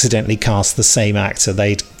we'd accidentally cast the same actor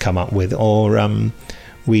they'd come up with, or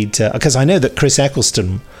we'd because I know that Chris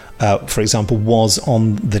Eccleston, for example, was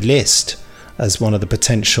on the list as one of the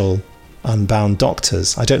potential Unbound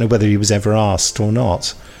Doctors. I don't know whether he was ever asked or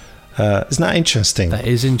not. Isn't that interesting? That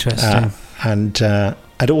is interesting.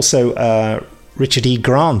 And also Richard E.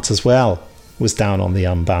 Grant as well was down on the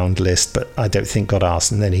Unbound list, but I don't think got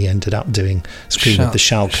asked, and then he ended up doing Scream of the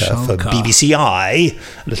Shalka for BBC I,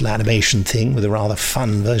 a little animation thing with a rather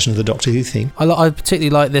fun version of the Doctor Who theme. I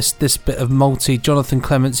particularly like this bit of Jonathan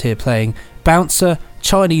Clements here playing bouncer,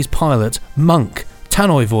 Chinese pilot, monk,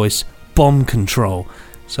 tannoy voice, bomb control.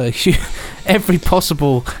 So every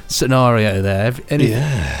possible scenario there.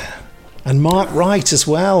 And Mark Wright as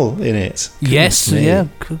well in it.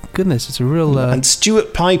 Goodness, it's a real... And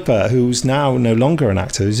Stuart Piper, who's now no longer an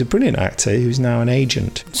actor, who's a brilliant actor, who's now an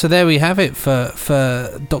agent. So there we have it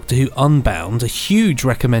for Doctor Who Unbound. A huge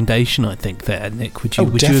recommendation, I think, there, Nick. Would you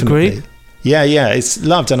agree? Yeah, it's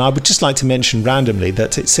loved. And I would just like to mention randomly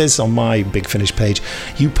that it says on my Big Finish page,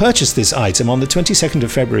 you purchased this item on the 22nd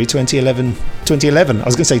of February 2011. I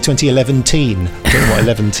was going to say 2011-teen. I don't know what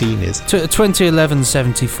 11-teen is.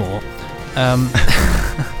 2011-74.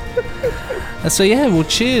 So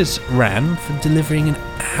cheers, Ran, for delivering an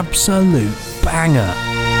absolute banger.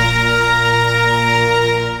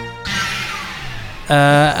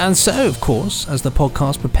 And so, of course, as the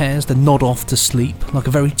podcast prepares to nod off to sleep, like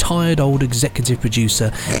a very tired old executive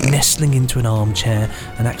producer nestling into an armchair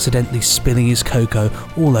and accidentally spilling his cocoa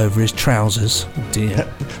all over his trousers. Oh dear.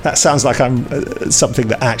 That sounds like something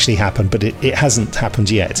that actually happened, but it hasn't happened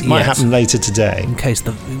yet. It might happen later today. In case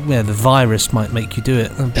the virus might make you do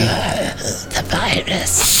it. The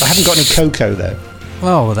virus. I haven't got any cocoa, though.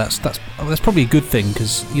 Oh, that's probably a good thing,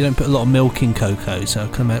 because you don't put a lot of milk in cocoa. So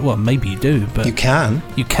maybe you do, but you can.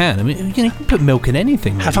 You can. I mean, you can put milk in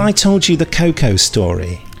anything. Really. Have I told you the cocoa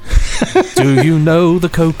story? Do you know the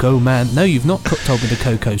Cocoa Man? No, you've not told me the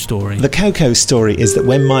Cocoa story. The Cocoa story is that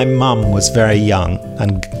when my mum was very young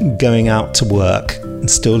and going out to work and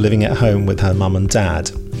still living at home with her mum and dad,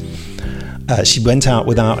 she went out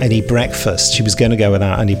without any breakfast. She was going to go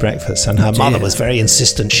without any breakfast, and her mother was very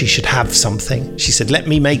insistent she should have something. She said, "Let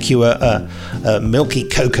me make you a milky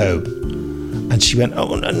cocoa." And she went,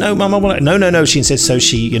 oh, no, Mum, I want it. No. She said, so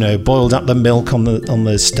she, boiled up the milk on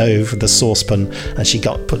the stove with the saucepan, and she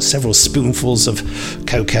put several spoonfuls of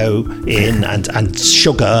cocoa in and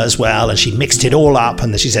sugar as well, and she mixed it all up,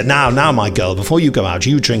 and then she said, now, my girl, before you go out,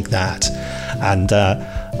 you drink that. And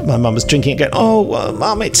my mum was drinking it, going, oh,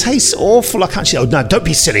 Mum, it tastes awful. I can't. She, oh, no, don't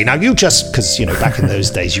be silly. Now you just, because, back in those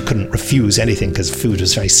days, you couldn't refuse anything because food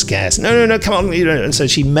was very scarce. No, come on. And so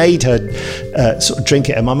she made her sort of drink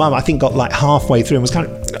it. And my mum, I think, got like halfway through and was kind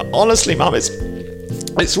of, honestly, Mum,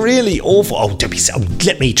 it's really awful. Oh, don't be silly.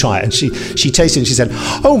 Let me try it. And she tasted it and she said,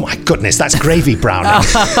 oh my goodness, that's gravy browning.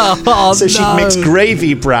 So she mixed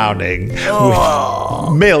gravy browning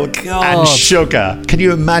with milk and sugar. Can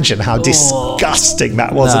you imagine how disgusting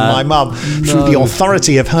that was? And my mum, through the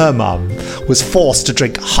authority of her mum, was forced to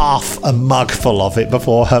drink half a mugful of it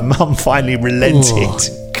before her mum finally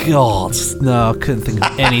relented. God, no, I couldn't think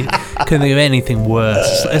of anything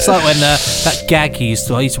worse. It's like when that gag I used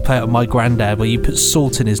to play it with my granddad, where you put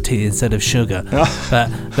salt in his tea instead of sugar. But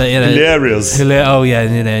hilarious. Oh yeah,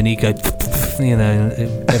 and he'd go,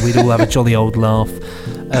 and we'd all have a jolly old laugh.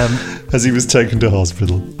 As he was taken to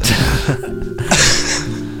hospital.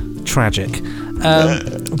 Tragic.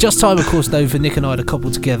 Just time, of course, though, for Nick and I to cobble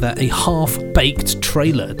together a half-baked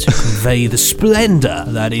trailer to convey the splendour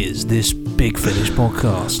that is this Big Finish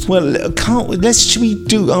podcast. Well, should we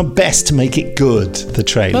do our best to make it good, the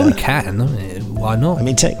trailer? Well, we can. Why not? I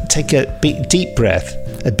mean, take a deep breath.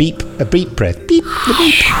 A beep breath. Beep, the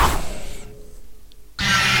beep.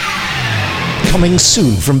 Coming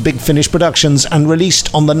soon from Big Finish Productions and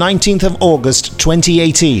released on the 19th of August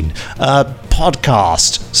 2018. A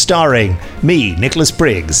podcast starring me, Nicholas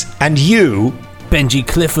Briggs, and you, Benji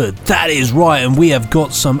Clifford. That is right, and we have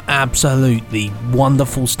got some absolutely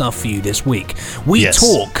wonderful stuff for you this week. We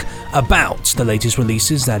talk about the latest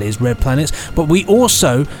releases, that is Red Planets, but we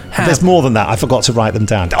also have... There's more than that, I forgot to write them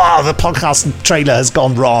down. Oh, the podcast trailer has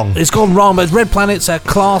gone wrong. It's gone wrong, but Red Planets,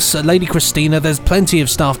 Class, Lady Christina, there's plenty of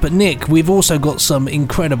stuff, but Nick, we've also got some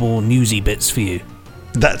incredible newsy bits for you.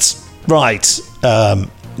 That's right.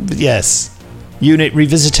 Yes. Unit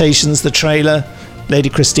Revisitations, the trailer. Lady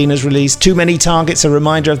Christina's release. Too Many Targets, a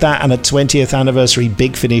reminder of that, and a 20th anniversary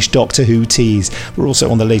Big Finish Doctor Who tease. We're also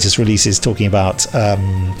on the latest releases talking about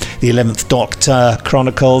the 11th Doctor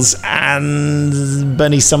Chronicles and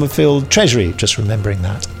Bernie Summerfield Treasury. Just remembering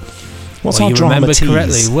that. What's our drama tease?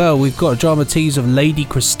 Correctly. Well, we've got a drama tease of Lady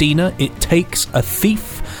Christina, It Takes a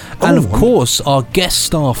Thief. And of course, our guest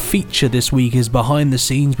star feature this week is Behind the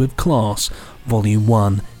Scenes with Class, Volume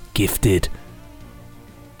 1, Gifted.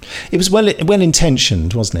 It was well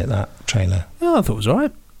intentioned, wasn't it, that trailer? Yeah, I thought it was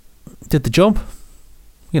alright. Did the job.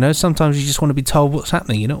 Sometimes you just want to be told what's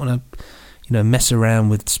happening. You don't want to, mess around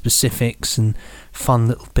with specifics and fun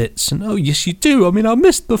little bits. And oh, yes, you do. I mean, I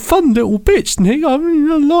missed the fun little bits, Nick. I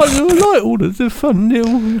mean, I like all the fun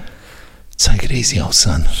little... Take it easy, old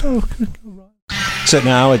son. So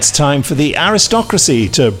now it's time for the aristocracy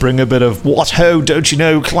to bring a bit of what ho don't you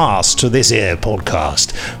know class to this here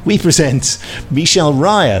podcast. We present Michelle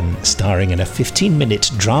Ryan, starring in a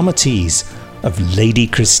 15-minute drama tease of Lady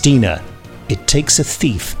Christina, It Takes a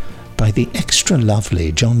Thief, by the extra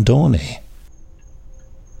lovely John Dorney.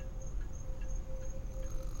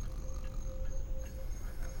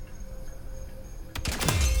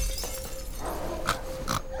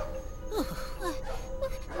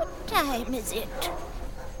 What time is it?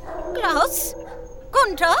 Klaus?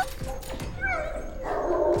 Gunther?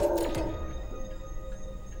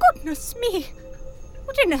 Goodness me!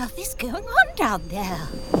 What on earth is going on down there?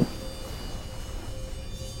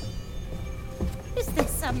 Is there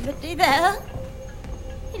somebody there?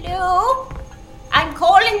 Hello? I'm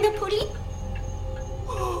calling the police.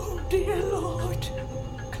 Oh, dear Lord.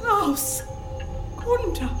 Klaus.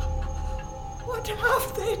 Gunther. What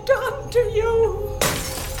have they done to you?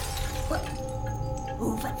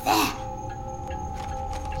 Over there.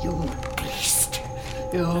 You beast.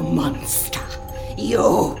 You monster.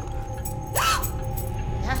 You.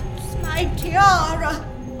 That's my tiara.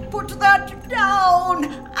 Put that down.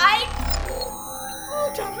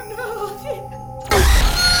 What on earth?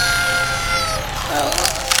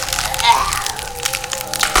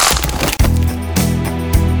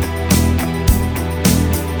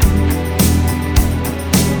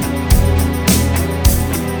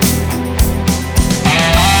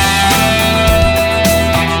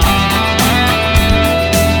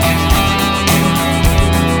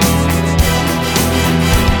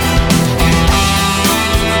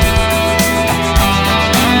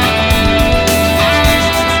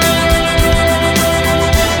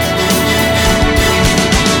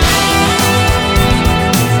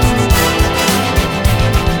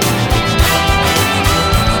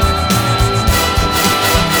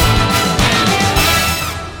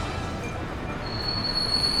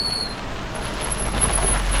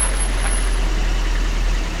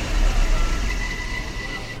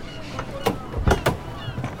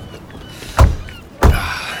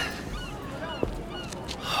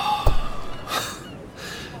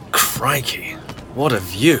 Crikey, what a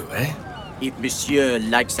view, eh? If Monsieur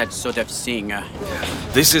likes that sort of thing.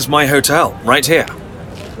 This is my hotel, right here.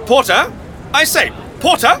 Porter? I say,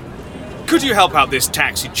 Porter! Could you help out this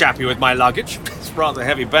taxi chappie with my luggage? It's rather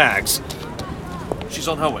heavy bags. She's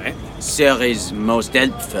on her way. Sir is most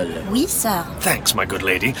helpful. Oui, sir. Thanks, my good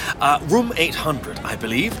lady. Room 800, I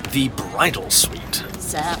believe, the bridal suite.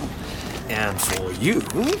 Sir. And for you,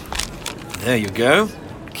 there you go.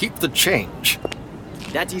 Keep the change.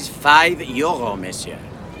 That is €5, monsieur.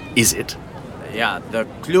 Is it? Yeah, the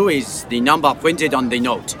clue is the number printed on the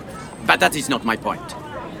note. But that is not my point.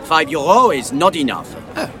 €5 is not enough.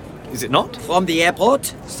 Oh, is it not? From the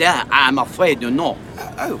airport? Sir, I'm afraid no.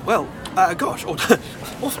 Well, gosh,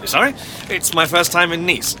 awfully sorry. It's my first time in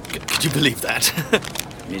Nice. Could you believe that?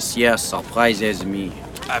 Monsieur surprises me.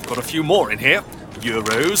 I've got a few more in here.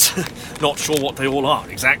 Euros. Not sure what they all are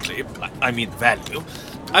exactly. I mean the value.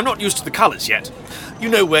 I'm not used to the colours yet. You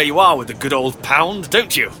know where you are with the good old pound,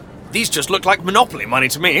 don't you? These just look like Monopoly money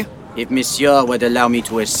to me. If Monsieur would allow me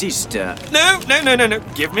to assist... No.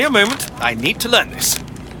 Give me a moment. I need to learn this.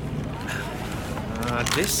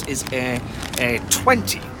 This is a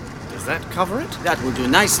 20. Does that cover it? That will do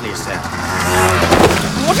nicely, sir.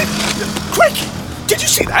 What? Quick! Did you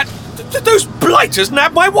see that? Those blighters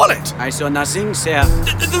nabbed my wallet. I saw nothing, sir.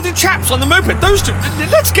 The chaps on the moped, those two.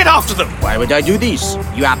 Let's get after them. Why would I do this?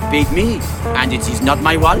 You have paid me, and it is not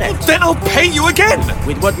my wallet. Well, then I'll pay you again.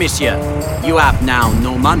 With what, monsieur? You have now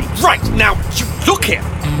no money. Right, now, you look here.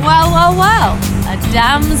 Well. A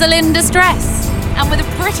damsel in distress. And with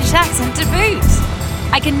a British accent to boot.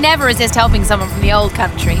 I can never resist helping someone from the old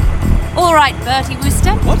country. All right, Bertie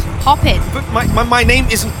Wooster. What? Hop in. But my name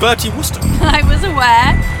isn't Bertie Wooster. I was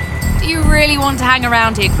aware. Do you really want to hang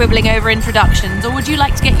around here quibbling over introductions, or would you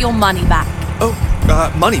like to get your money back? Oh,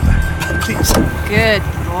 money back, please. Good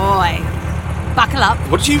boy. Buckle up.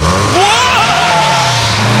 What did you...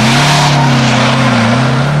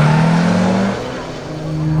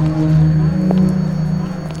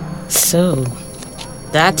 So,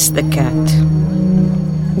 that's the cat.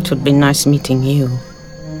 It would be nice meeting you.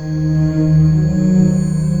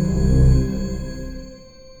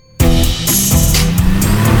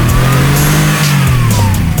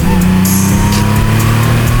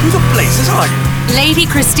 Lady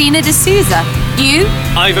Christina de Souza. You?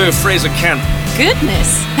 Ivo Fraser Cannon.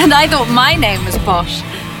 Goodness. And I thought my name was posh.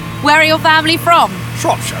 Where are your family from?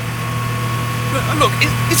 Shropshire. Look,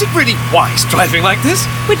 is it really wise driving like this?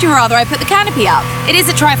 Would you rather I put the canopy up? It is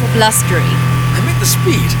a trifle blustery. I meant the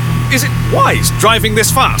speed. Is it wise driving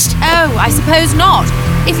this fast? Oh, I suppose not.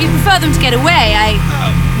 If you prefer them to get away,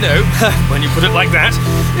 no. When you put it like that.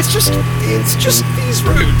 It's just these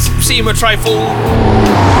roads seem a trifle...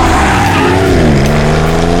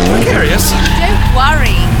 precarious. Don't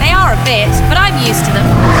worry. They are a bit, but I'm used to them.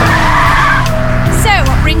 So,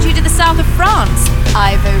 what brings you to the south of France,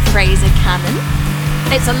 Ivo Fraser Cannon?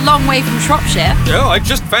 It's a long way from Shropshire. Oh, I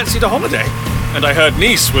just fancied a holiday. And I heard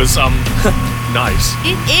Nice was, nice.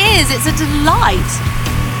 It is. It's a delight.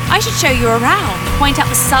 I should show you around, point out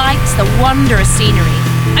the sights, the wondrous scenery.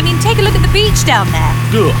 I mean, take a look at the beach down there.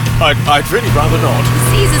 Ugh, I'd really rather not. The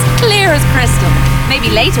sea's as clear as crystal.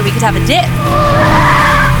 Maybe later we could have a dip.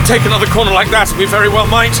 Take another corner like that, we very well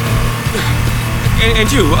might.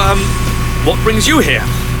 And you, what brings you here?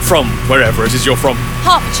 From wherever it is you're from.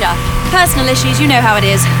 Hertfordshire. Personal issues, you know how it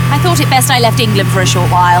is. I thought it best I left England for a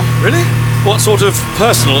short while. Really? What sort of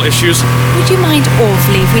personal issues? Would you mind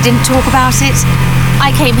awfully if we didn't talk about it? I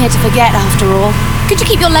came here to forget, after all. Could you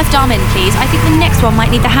keep your left arm in, please? I think the next one might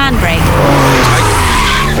need the handbrake.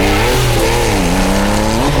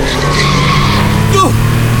 Oh,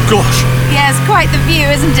 gosh. Yes, quite the view,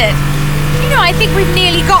 isn't it? You know, I think we've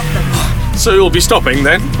nearly got them. So you'll be stopping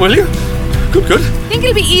then, will you? Good. I think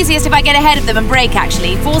it'll be easiest if I get ahead of them and brake,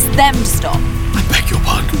 actually. Force them to stop. I beg your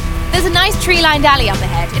pardon? There's a nice tree-lined alley up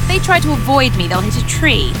ahead. If they try to avoid me, they'll hit a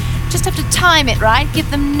tree. Just have to time it right, give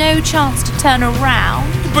them no chance to turn around.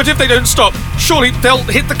 But if they don't stop, surely they'll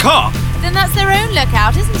hit the car. Then that's their own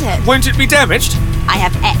lookout, isn't it? Won't it be damaged? I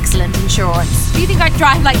have excellent insurance. Do you think I'd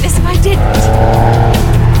drive like this if I didn't?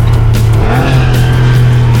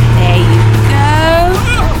 There you go.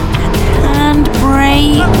 And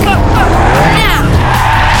handbrake. Now!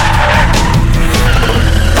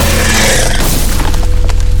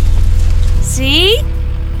 See?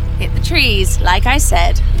 Hit the trees, like I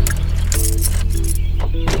said.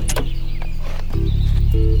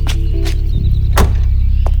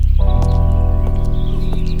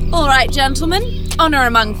 All right, gentlemen. Honour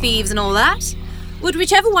among thieves and all that. Would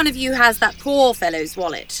whichever one of you has that poor fellow's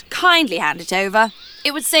wallet kindly hand it over?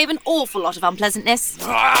 It would save an awful lot of unpleasantness.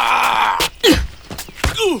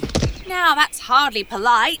 Now, that's hardly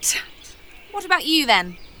polite. What about you,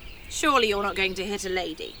 then? Surely you're not going to hit a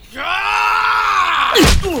lady.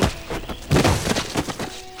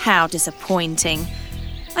 How disappointing.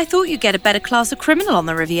 I thought you'd get a better class of criminal on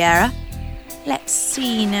the Riviera. Let's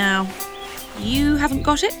see now. You haven't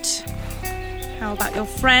got it? How about your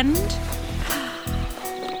friend?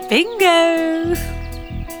 Bingo!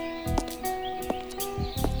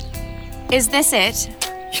 Is this it?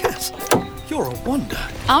 Yes. You're a wonder.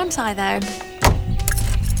 Aren't I, though?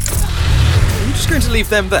 Are you just going to leave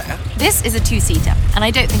them there? This is a two-seater, and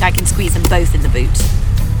I don't think I can squeeze them both in the boot.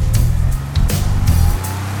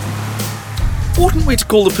 Oughtn't we to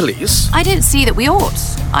call the police? I don't see that we ought.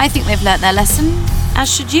 I think they've learnt their lesson,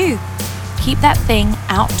 as should you. Keep that thing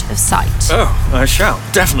out of sight. Oh, I shall,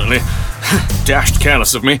 definitely. Dashed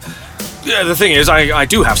careless of me. Yeah, the thing is, I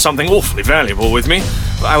do have something awfully valuable with me.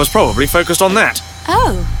 I was probably focused on that.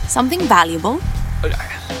 Oh, something valuable?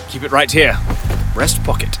 Keep it right here. Breast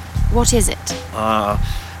pocket. What is it?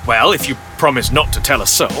 Well, if you promise not to tell a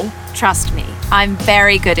soul. Trust me, I'm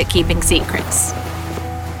very good at keeping secrets.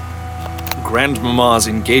 Grandmama's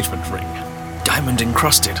engagement ring. Diamond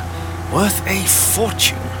encrusted. Worth a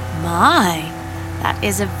fortune. My, that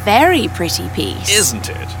is a very pretty piece. Isn't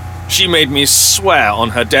it? She made me swear on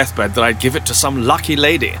her deathbed that I'd give it to some lucky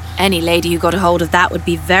lady. Any lady who got a hold of that would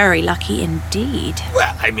be very lucky indeed.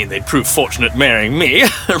 Well, I mean, they'd prove fortunate marrying me,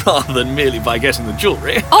 rather than merely by getting the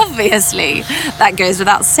jewellery. Obviously. That goes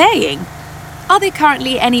without saying. Are there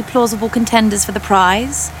currently any plausible contenders for the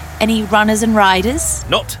prize? Any runners and riders?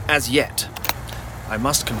 Not as yet. I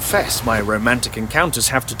must confess my romantic encounters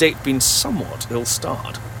have to date been somewhat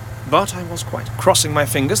ill-starred. But I was quite crossing my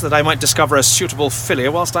fingers that I might discover a suitable filly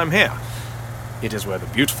whilst I'm here. It is where the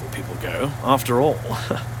beautiful people go, after all.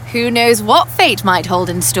 Who knows what fate might hold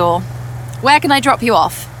in store? Where can I drop you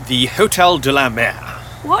off? The Hotel de la Mer.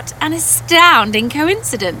 What an astounding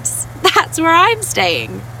coincidence. That's where I'm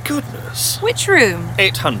staying. Goodness. Which room?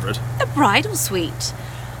 800. The bridal suite.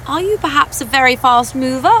 Are you perhaps a very fast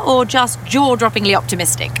mover or just jaw-droppingly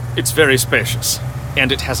optimistic? It's very spacious, and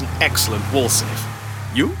it has an excellent wall safe.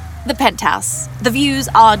 You? The penthouse. The views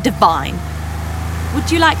are divine.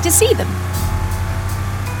 Would you like to see them?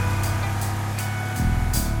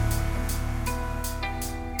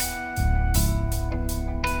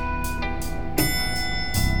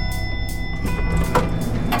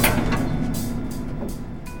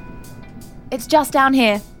 It's just down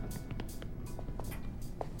here.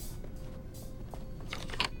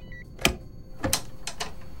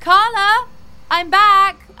 Carla! I'm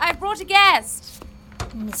back! I've brought a guest.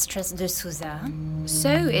 Mistress de Souza. So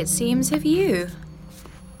it seems have you.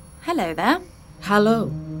 Hello there.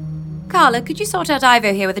 Hello. Carla, could you sort out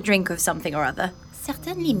Ivo here with a drink of something or other?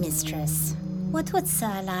 Certainly, mistress. What would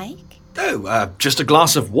sir like? Oh, just a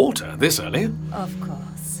glass of water this early. Of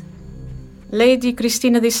course. Lady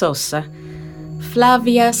Christina de Souza.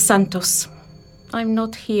 Flavia Santos. I'm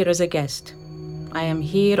not here as a guest. I am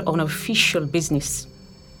here on official business.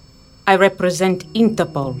 I represent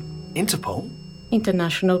Interpol. Interpol?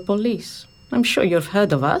 International Police. I'm sure you've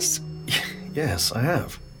heard of us. Yes, I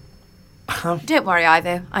have. Don't worry,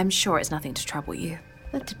 Ivo. I'm sure it's nothing to trouble you.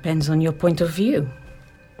 That depends on your point of view.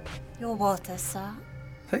 Your water, sir.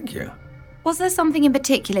 Thank you. Was there something in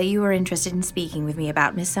particular you were interested in speaking with me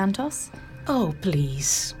about, Miss Santos? Oh,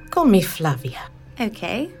 please. Call me Flavia.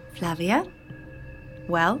 Okay, Flavia.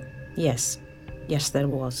 Well? Yes. Yes, there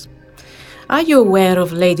was. Are you aware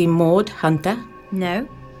of Lady Maud Hunter? No.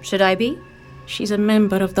 Should I be? She's a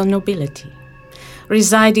member of the nobility.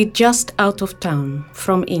 Resided just out of town,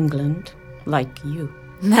 from England, like you.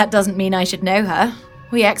 That doesn't mean I should know her.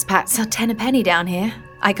 We expats are 10 a penny down here.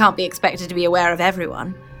 I can't be expected to be aware of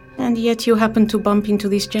everyone. And yet you happened to bump into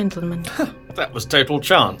this gentleman. That was total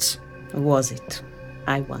chance. Was it?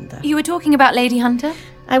 I wonder. You were talking about Lady Hunter?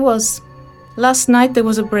 I was. Last night there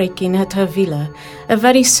was a break-in at her villa. A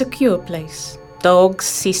very secure place. Dogs,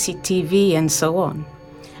 CCTV and so on.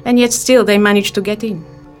 And yet still they managed to get in.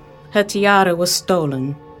 Her tiara was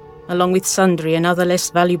stolen, along with sundry and other less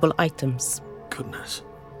valuable items. Goodness.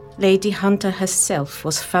 Lady Hunter herself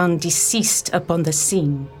was found deceased upon the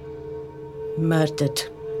scene. Murdered.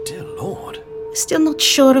 Dear Lord. Still not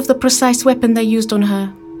sure of the precise weapon they used on her.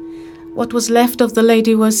 What was left of the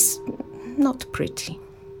lady was not pretty.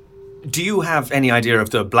 Do you have any idea of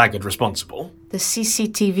the blackguard responsible? The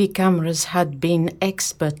CCTV cameras had been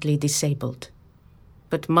expertly disabled.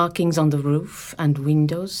 But markings on the roof and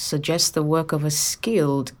windows suggest the work of a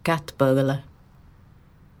skilled cat burglar.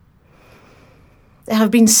 There have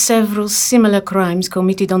been several similar crimes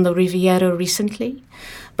committed on the Riviera recently,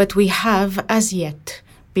 but we have, as yet,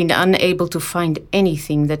 been unable to find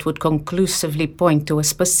anything that would conclusively point to a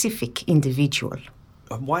specific individual.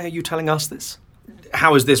 Why are you telling us this?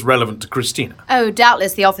 How is this relevant to Christina? Oh,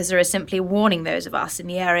 doubtless the officer is simply warning those of us in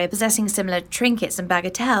the area possessing similar trinkets and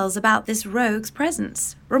bagatelles about this rogue's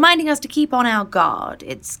presence, reminding us to keep on our guard.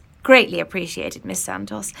 It's greatly appreciated, Miss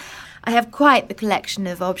Santos. I have quite the collection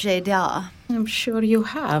of objets d'art. I'm sure you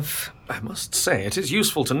have. I must say, it is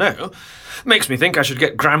useful to know. Makes me think I should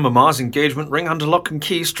get Grandmama's engagement ring under lock and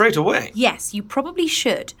key straight away. Yes, you probably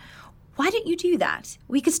should. Why don't you do that?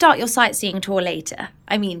 We could start your sightseeing tour later.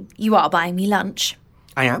 I mean, you are buying me lunch.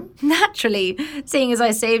 I am? Naturally, seeing as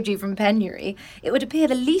I saved you from penury, it would appear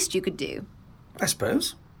the least you could do. I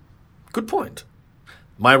suppose. Good point.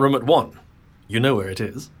 My room at 1. You know where it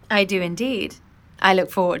is. I do indeed. I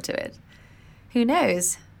look forward to it. Who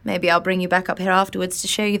knows? Maybe I'll bring you back up here afterwards to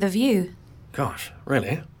show you the view. Gosh,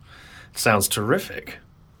 really? Sounds terrific.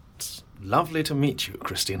 It's lovely to meet you,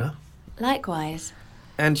 Christina. Likewise.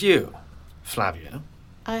 And you, Flavia.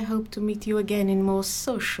 I hope to meet you again in more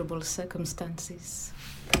sociable circumstances.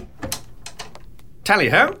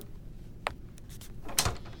 Tally-ho!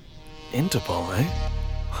 Interpol, eh?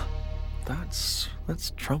 That's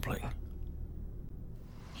troubling.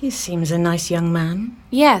 He seems a nice young man.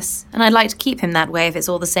 Yes, and I'd like to keep him that way if it's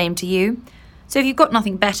all the same to you. So if you've got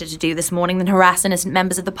nothing better to do this morning than harass innocent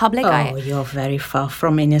members of the public, You're very far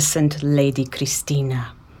from innocent, Lady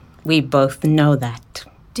Christina. We both know that.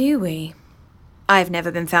 Do we? I've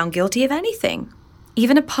never been found guilty of anything.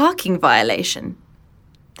 Even a parking violation.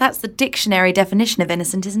 That's the dictionary definition of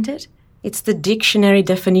innocent, isn't it? It's the dictionary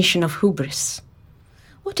definition of hubris.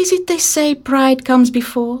 What is it they say pride comes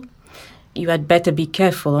before? You had better be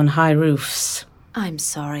careful on high roofs. I'm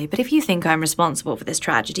sorry, but if you think I'm responsible for this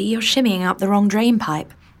tragedy, you're shimmying up the wrong drain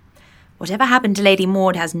pipe. Whatever happened to Lady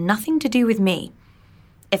Maud has nothing to do with me.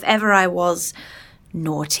 If ever I was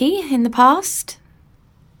naughty in the past,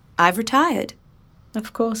 I've retired.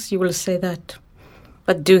 Of course you will say that.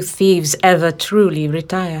 But do thieves ever truly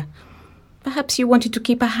retire? Perhaps you wanted to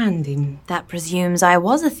keep a hand in. That presumes I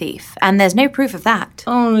was a thief, and there's no proof of that.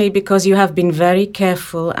 Only because you have been very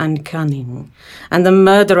careful and cunning. And the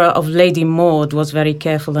murderer of Lady Maud was very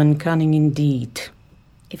careful and cunning indeed.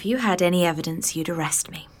 If you had any evidence, you'd arrest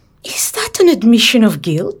me. Is that an admission of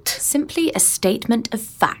guilt? Simply a statement of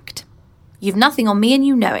fact. You've nothing on me and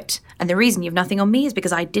you know it. And the reason you've nothing on me is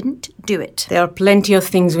because I didn't do it. There are plenty of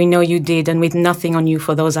things we know you did, and with nothing on you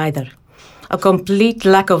for those either. A complete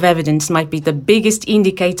lack of evidence might be the biggest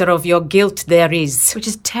indicator of your guilt there is. Which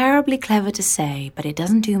is terribly clever to say, but it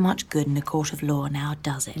doesn't do much good in a court of law now,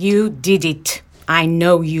 does it? You did it. I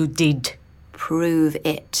know you did. Prove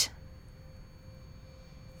it.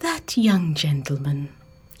 That young gentleman,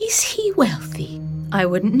 is he wealthy? I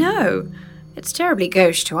wouldn't know. It's terribly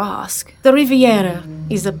gauche to ask. The Riviera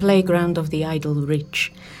is the playground of the idle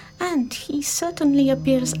rich, and he certainly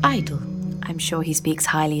appears idle. I'm sure he speaks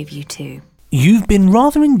highly of you too. You've been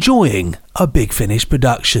rather enjoying a Big Finish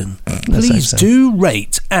production. Please do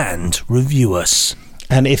rate and review us.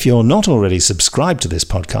 And if you're not already subscribed to this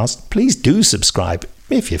podcast, please do subscribe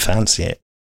if you fancy it.